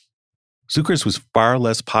news. Dzūkars was far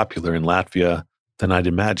less popular in Latvia than I'd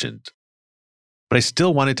imagined. But I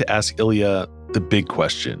still wanted to ask Ilya the big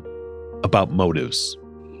question about motives.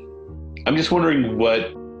 I'm just wondering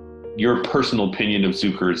what your personal opinion of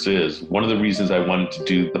Dzūkars is. One of the reasons I wanted to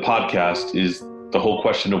do the podcast is the whole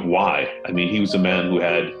question of why. I mean, he was a man who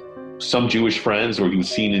had some Jewish friends, or he was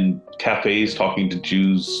seen in cafes talking to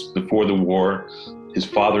Jews before the war. His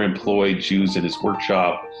father employed Jews in his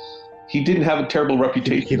workshop. He didn't have a terrible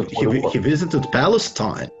reputation. He visited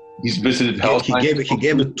Palestine. He's visited Palestine. He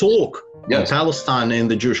gave a talk in Palestine in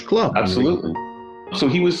the Jewish club. Absolutely. So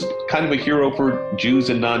he was kind of a hero for Jews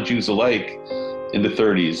and non-Jews alike in the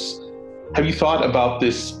 30s. Have you thought about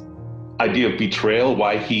this idea of betrayal,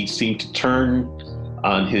 why he seemed to turn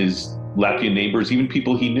on his Latvian neighbors, even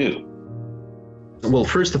people he knew? Well,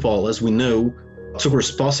 first of all, as we know,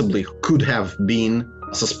 Dzūkars possibly could have been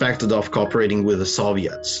suspected of cooperating with the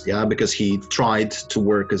Soviets, because he tried to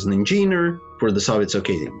work as an engineer for the Soviets.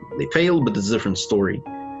 Okay, they failed, but it's a different story.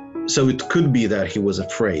 So it could be that he was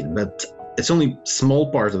afraid, but it's only a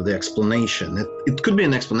small part of the explanation. It could be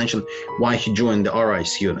an explanation why he joined the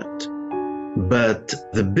RIS unit. But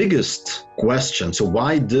the biggest question, so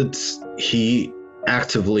why did he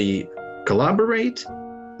actively collaborate?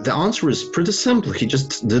 The answer is pretty simple. He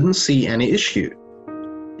just didn't see any issue.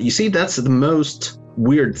 You see, that's the most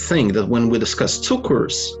weird thing, that when we discuss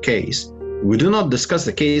Dzūkars' case, we do not discuss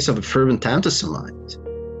the case of a fervent anti-Semite.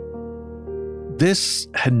 This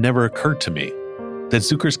had never occurred to me, that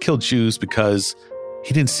Dzūkars killed Jews because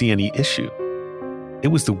he didn't see any issue. It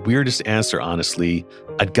was the weirdest answer, honestly,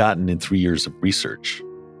 I'd gotten in 3 years of research.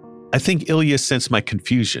 I think Ilya sensed my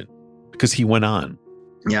confusion because he went on.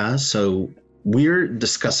 Yeah, so we're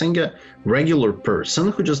discussing a regular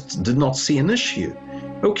person who just did not see an issue.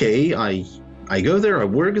 Okay, I go there, I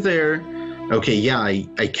work there. Okay, yeah,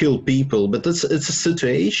 I kill people, but it's a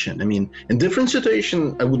situation. I mean, in different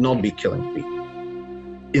situation, I would not be killing people.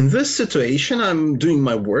 In this situation, I'm doing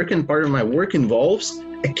my work, and part of my work involves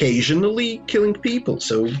occasionally killing people.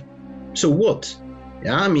 So what?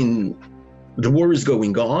 Yeah, I mean, the war is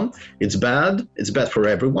going on. It's bad for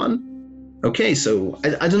everyone. Okay, so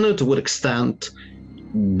I don't know to what extent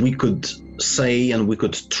we could say and we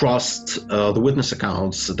could trust the witness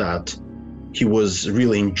accounts that he was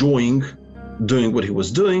really enjoying doing what he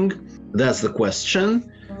was doing? That's the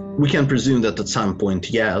question. We can presume that at some point,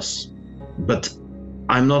 yes, but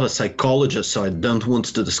I'm not a psychologist, so I don't want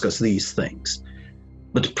to discuss these things.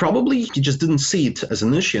 But probably he just didn't see it as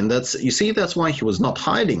an issue, and that's why he was not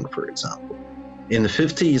hiding, for example. In the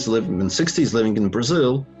 50s, and 60s, living in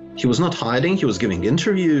Brazil, he was not hiding, he was giving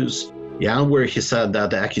interviews, where he said that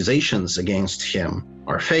the accusations against him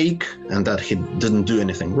are fake and that he didn't do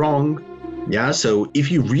anything wrong. So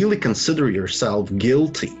if you really consider yourself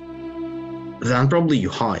guilty, then probably you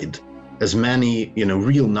hide, as many,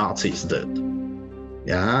 real Nazis did.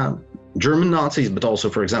 German Nazis, but also,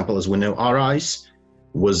 for example, as we know, Arais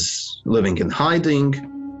was living in hiding.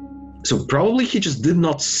 So probably he just did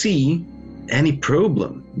not see any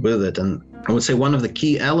problem with it. And I would say one of the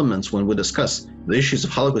key elements when we discuss the issues of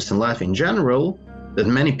Holocaust in Latvia in general, that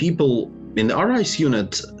many people in the Arais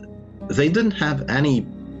unit, they didn't have any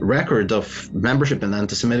record of membership in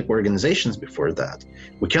anti-Semitic organizations before that.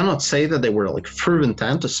 We cannot say that they were like fervent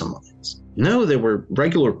anti-Semites. No, they were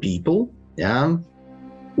regular people,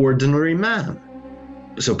 ordinary men.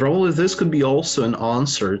 So probably this could be also an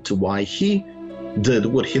answer to why he did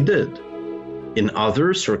what he did. In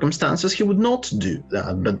other circumstances, he would not do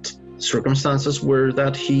that, but circumstances were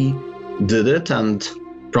that he did it and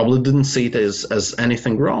probably didn't see it as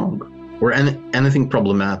anything wrong or anything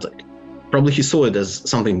problematic. Probably he saw it as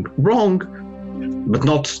something wrong, but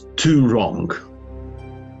not too wrong.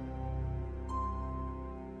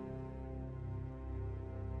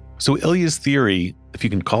 So Ilya's theory, if you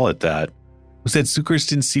can call it that, was that Cukurs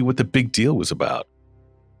didn't see what the big deal was about.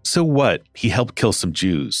 So what? He helped kill some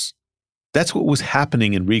Jews. That's what was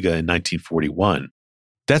happening in Riga in 1941.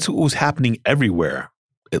 That's what was happening everywhere,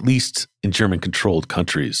 at least in German-controlled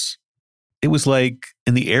countries. It was like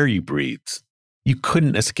in the air you breathed. You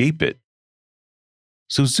couldn't escape it.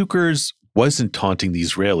 So Cukurs wasn't taunting the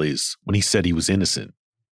Israelis when he said he was innocent.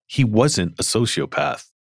 He wasn't a sociopath.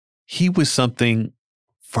 He was something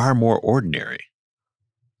far more ordinary.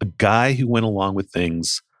 A guy who went along with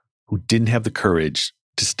things, who didn't have the courage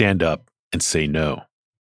to stand up and say no.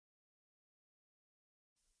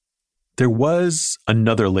 There was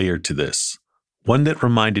another layer to this, one that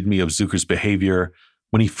reminded me of Cukurs' behavior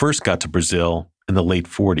when he first got to Brazil in the late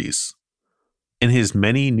 40s. In his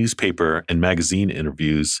many newspaper and magazine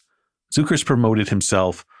interviews, Cukurs promoted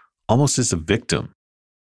himself almost as a victim.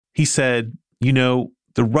 He said, the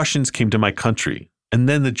Russians came to my country, and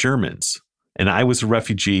then the Germans, and I was a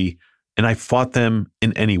refugee, and I fought them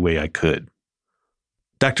in any way I could.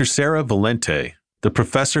 Dr. Sarah Valente, the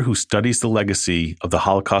professor who studies the legacy of the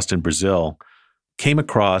Holocaust in Brazil, came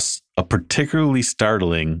across a particularly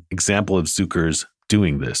startling example of Cukurs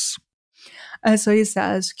doing this. So he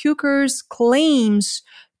says, Cukurs claims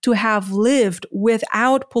to have lived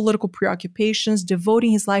without political preoccupations,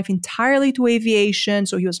 devoting his life entirely to aviation.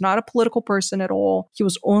 So he was not a political person at all. He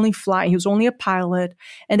was only flying. He was only a pilot.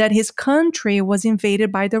 And that his country was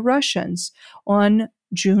invaded by the Russians on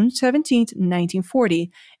June 17th,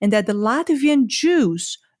 1940. And that the Latvian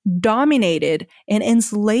Jews dominated and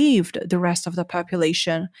enslaved the rest of the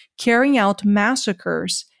population, carrying out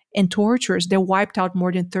massacres and tortures that wiped out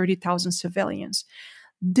more than 30,000 civilians.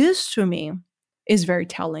 This, to me, is very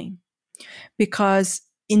telling, because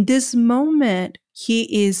in this moment,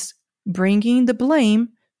 he is bringing the blame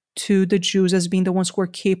to the Jews as being the ones who are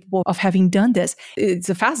capable of having done this. It's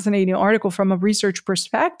a fascinating article from a research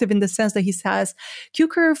perspective in the sense that he says,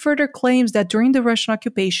 Cukurs further claims that during the Russian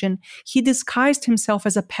occupation, he disguised himself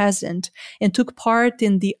as a peasant and took part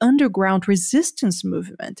in the underground resistance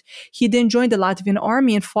movement. He then joined the Latvian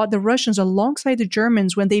army and fought the Russians alongside the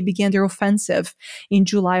Germans when they began their offensive in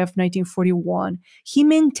July of 1941. He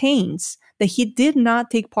maintains that he did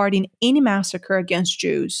not take part in any massacre against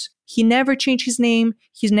Jews. He never changed his name,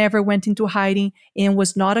 he never went into hiding, and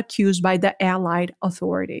was not accused by the Allied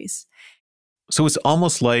authorities. So it's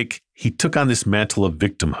almost like he took on this mantle of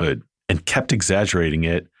victimhood and kept exaggerating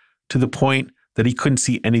it to the point that he couldn't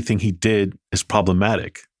see anything he did as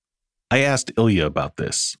problematic. I asked Ilya about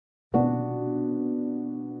this.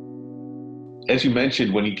 As you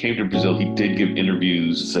mentioned, when he came to Brazil, he did give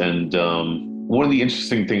interviews. And one of the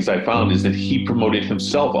interesting things I found is that he promoted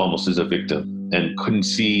himself almost as a victim and couldn't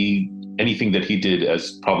see anything that he did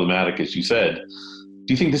as problematic, as you said.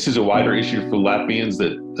 Do you think this is a wider issue for Latvians,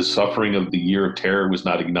 that the suffering of the Year of Terror was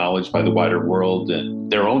not acknowledged by the wider world and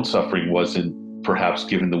their own suffering wasn't perhaps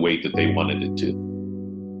given the weight that they wanted it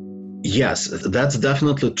to? Yes, that's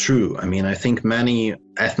definitely true. I mean, I think many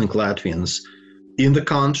ethnic Latvians in the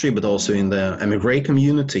country, but also in the emigre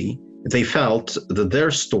community, they felt that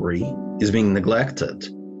their story is being neglected.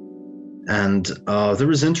 And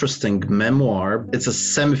there is interesting memoir. It's a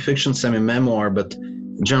semi-fiction, semi-memoir, but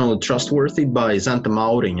generally trustworthy, by Zenta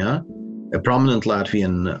Mauriņa, a prominent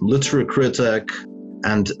Latvian literary critic.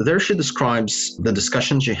 And there she describes the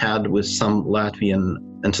discussion she had with some Latvian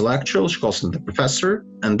intellectuals. She calls him the professor.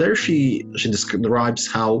 And there she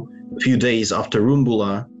describes how a few days after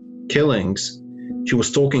Rumbula killings, she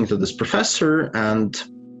was talking to this professor, and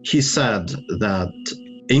he said that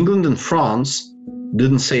England and France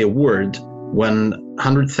didn't say a word when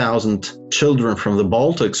 100,000 children from the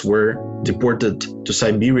Baltics were deported to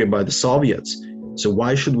Siberia by the Soviets. So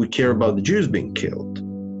why should we care about the Jews being killed?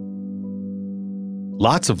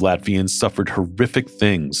 Lots of Latvians suffered horrific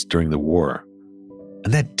things during the war,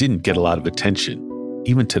 and that didn't get a lot of attention,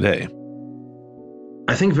 even today.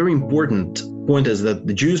 I think a very important point is that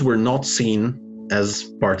the Jews were not seen as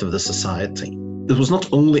part of the society. It was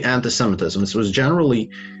not only anti-Semitism, it was generally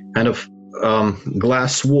kind of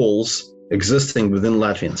glass walls existing within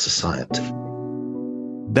Latvian society.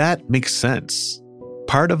 That makes sense.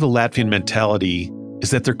 Part of the Latvian mentality is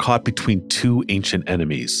that they're caught between two ancient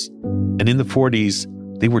enemies. And in the 40s,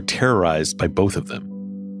 they were terrorized by both of them.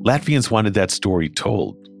 Latvians wanted that story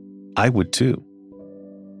told. I would too.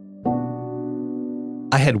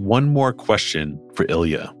 I had one more question for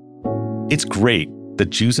Ilya. It's great that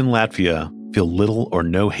Jews in Latvia feel little or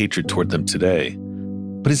no hatred toward them today,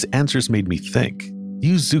 but his answers made me think.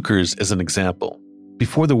 Use Zukers as an example.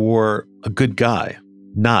 Before the war, a good guy,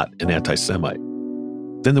 not an anti-Semite.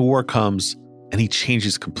 Then the war comes, and he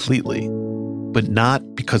changes completely, but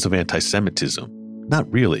not because of anti-Semitism.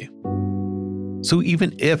 Not really. So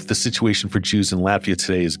even if the situation for Jews in Latvia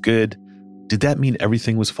today is good, did that mean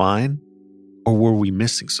everything was fine? Or were we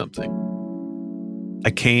missing something?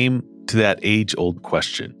 I came to that age-old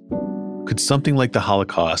question. Could something like the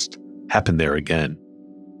Holocaust happen there again?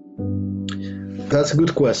 That's a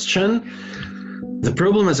good question. The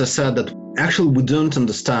problem, as I said, that actually we don't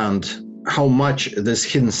understand how much this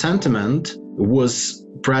hidden sentiment was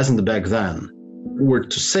present back then, or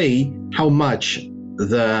to say how much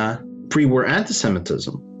the pre-war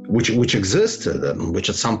anti-Semitism, which existed and which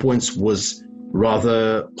at some points was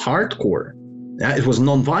rather hardcore. It was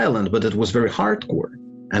non-violent, but it was very hardcore.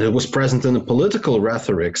 And it was present in the political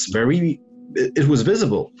rhetorics, it was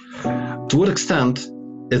visible. To what extent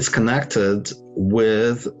it's connected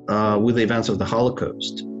with the events of the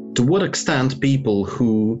Holocaust? To what extent people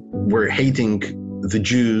who were hating the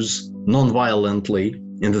Jews non-violently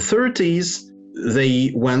in the 30s,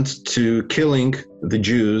 they went to killing the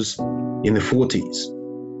Jews in the 40s.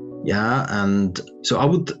 Yeah, and so I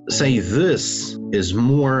would say this is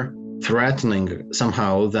more threatening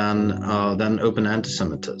somehow than open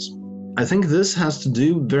anti-Semitism. I think this has to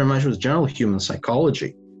do very much with general human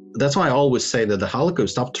psychology. That's why I always say that the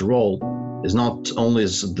Holocaust, after all, is not only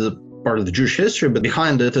the part of the Jewish history, but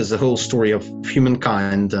behind it is the whole story of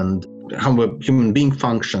humankind and how a human being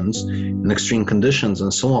functions in extreme conditions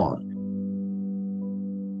and so on.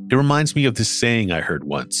 It reminds me of this saying I heard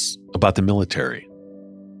once about the military.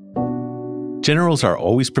 Generals are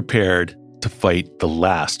always prepared to fight the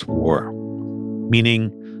last war,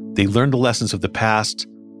 meaning they learn the lessons of the past,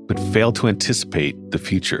 but fail to anticipate the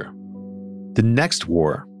future. The next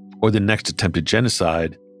war, or the next attempted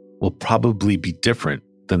genocide, will probably be different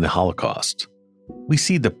than the Holocaust. We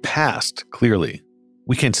see the past clearly.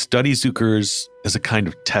 We can study Zukers as a kind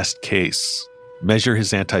of test case, measure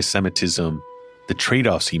his anti-Semitism, the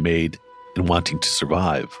trade-offs he made in wanting to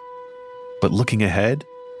survive. But looking ahead,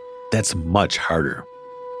 that's much harder.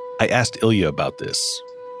 I asked Ilya about this.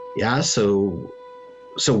 Yeah, so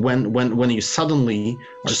when you suddenly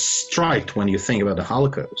just strike when you think about the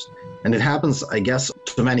Holocaust, and it happens, I guess,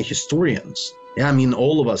 to many historians. Yeah, I mean,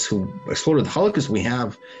 all of us who explored the Holocaust, we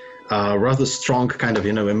have a rather strong kind of,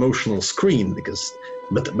 emotional screen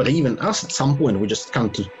but even us at some point, we just come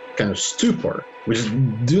to kind of stupor. We just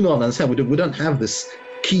do not understand. We don't have this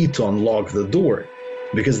key to unlock the door,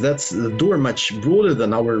 because that's the door much broader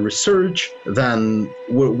than our research, than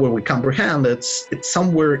where we comprehend. It's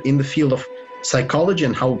somewhere in the field of psychology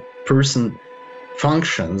and how a person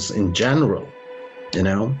functions in general,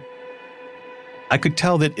 I could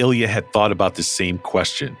tell that Ilya had thought about the same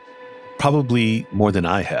question, probably more than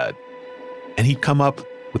I had. And he'd come up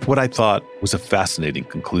with what I thought was a fascinating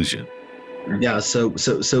conclusion. Yeah, so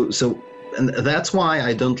and that's why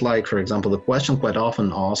I don't like, for example, the question quite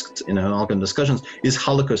often asked in open discussions, is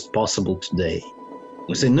Holocaust possible today?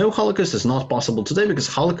 We say, no, Holocaust is not possible today, because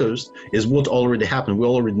Holocaust is what already happened. We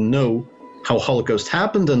already know how Holocaust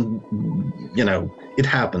happened, and, it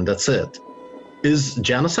happened, that's it. Is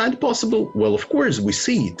genocide possible? Well, of course, we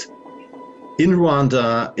see it. In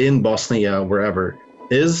Rwanda, in Bosnia, wherever.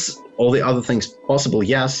 Is all the other things possible?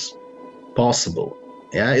 Yes, possible.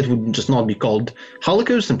 Yeah, it would just not be called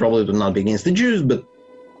Holocaust and probably would not be against the Jews, but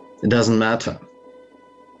it doesn't matter.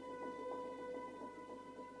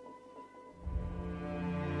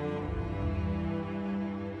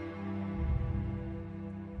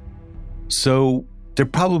 So there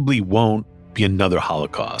probably won't be another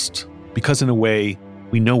Holocaust, because in a way,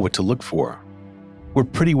 we know what to look for. We're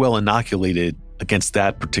pretty well inoculated against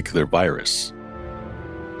that particular virus,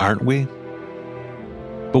 aren't we?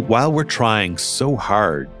 But while we're trying so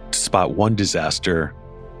hard to spot one disaster,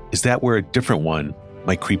 is that where a different one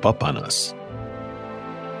might creep up on us?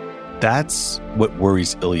 That's what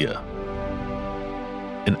worries Ilya.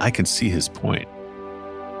 And I can see his point.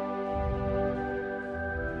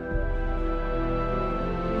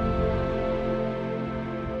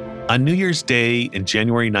 On New Year's Day in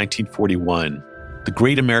January 1941, the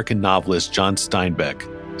great American novelist John Steinbeck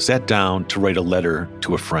sat down to write a letter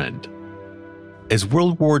to a friend. As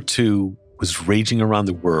World War II was raging around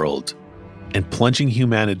the world and plunging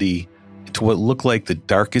humanity into what looked like the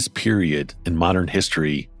darkest period in modern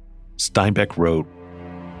history, Steinbeck wrote,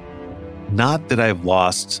 "Not that I have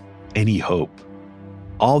lost any hope.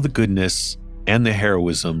 All the goodness and the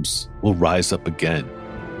heroisms will rise up again,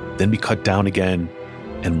 then be cut down again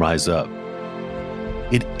and rise up.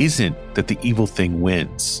 It isn't that the evil thing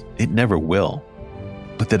wins, it never will,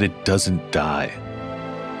 but that it doesn't die.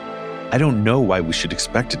 I don't know why we should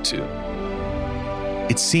expect it to.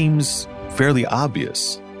 It seems fairly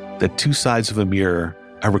obvious that two sides of a mirror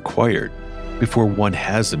are required before one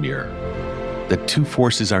has a mirror, that two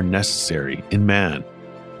forces are necessary in man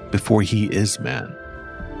before he is man."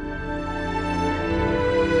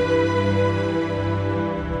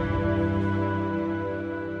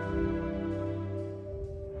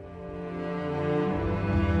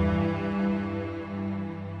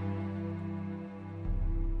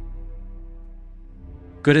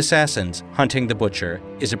 Good Assassins, Hunting the Butcher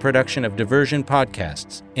is a production of Diversion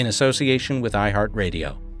Podcasts in association with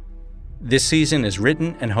iHeartRadio. This season is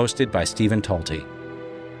written and hosted by Stephen Talty.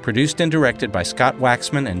 Produced and directed by Scott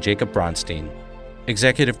Waxman and Jacob Bronstein.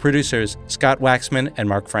 Executive producers Scott Waxman and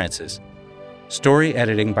Mark Francis. Story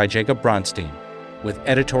editing by Jacob Bronstein, with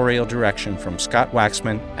editorial direction from Scott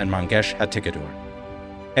Waxman and Mangesh Hattikudur.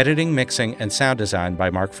 Editing, mixing, and sound design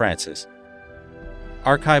by Mark Francis.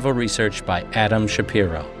 Archival research by Adam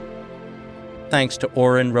Shapiro. Thanks to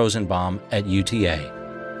Oren Rosenbaum at UTA.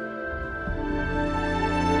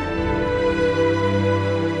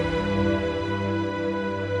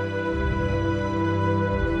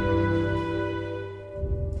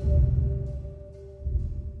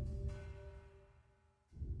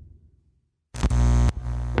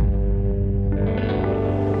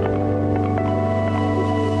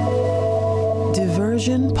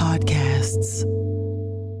 Diversion Podcasts.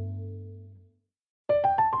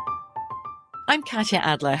 I'm Katya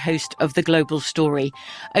Adler, host of The Global Story.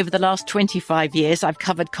 Over the last 25 years, I've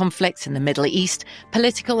covered conflicts in the Middle East,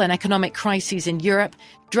 political and economic crises in Europe,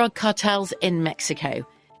 drug cartels in Mexico.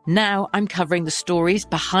 Now I'm covering the stories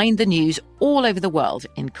behind the news all over the world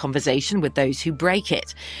in conversation with those who break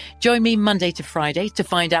it. Join me Monday to Friday to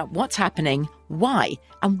find out what's happening, why,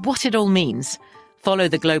 and what it all means. Follow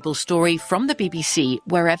The Global Story from the BBC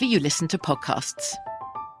wherever you listen to podcasts.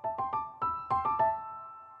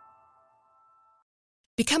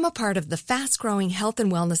 Become a part of the fast-growing health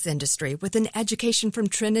and wellness industry with an education from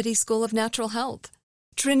Trinity School of Natural Health.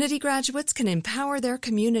 Trinity graduates can empower their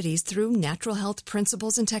communities through natural health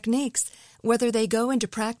principles and techniques, whether they go into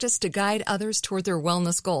practice to guide others toward their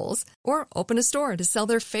wellness goals or open a store to sell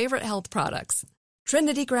their favorite health products.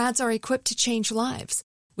 Trinity grads are equipped to change lives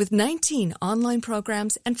with 19 online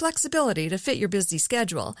programs and flexibility to fit your busy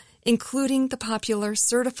schedule, including the popular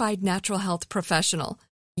Certified Natural Health Professional.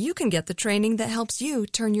 You can get the training that helps you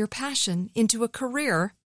turn your passion into a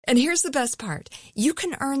career. And here's the best part. You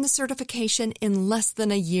can earn the certification in less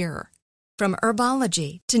than a year. From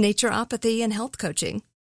herbology to naturopathy and health coaching,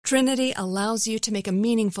 Trinity allows you to make a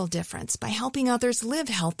meaningful difference by helping others live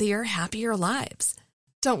healthier, happier lives.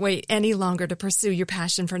 Don't wait any longer to pursue your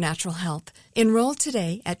passion for natural health. Enroll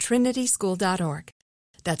today at trinityschool.org.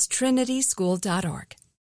 That's trinityschool.org.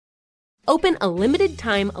 Open a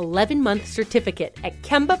limited-time 11-month certificate at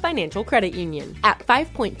Kemba Financial Credit Union. At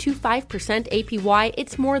 5.25% APY,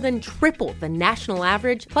 it's more than triple the national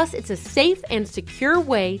average, plus it's a safe and secure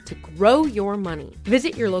way to grow your money.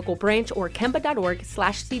 Visit your local branch or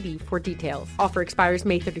kemba.org/cb for details. Offer expires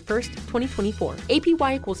May 31st, 2024.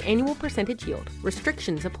 APY equals annual percentage yield.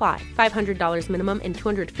 Restrictions apply. $500 minimum and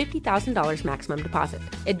 $250,000 maximum deposit.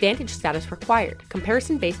 Advantage status required.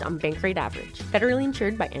 Comparison based on bank rate average. Federally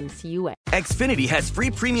insured by NCUA. Xfinity has free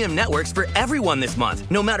premium networks for everyone this month,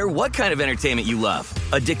 no matter what kind of entertainment you love.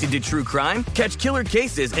 Addicted to true crime? Catch killer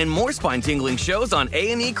cases and more spine-tingling shows on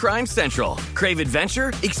A&E Crime Central. Crave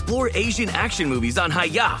adventure? Explore Asian action movies on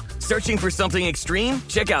Hi-YAH. Searching for something extreme?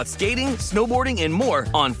 Check out skating, snowboarding, and more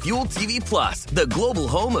on Fuel TV Plus, the global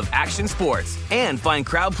home of action sports. And find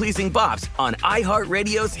crowd-pleasing bops on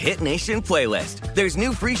iHeartRadio's Hit Nation playlist. There's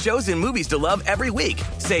new free shows and movies to love every week.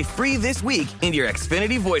 Say free this week in your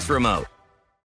Xfinity voice remote.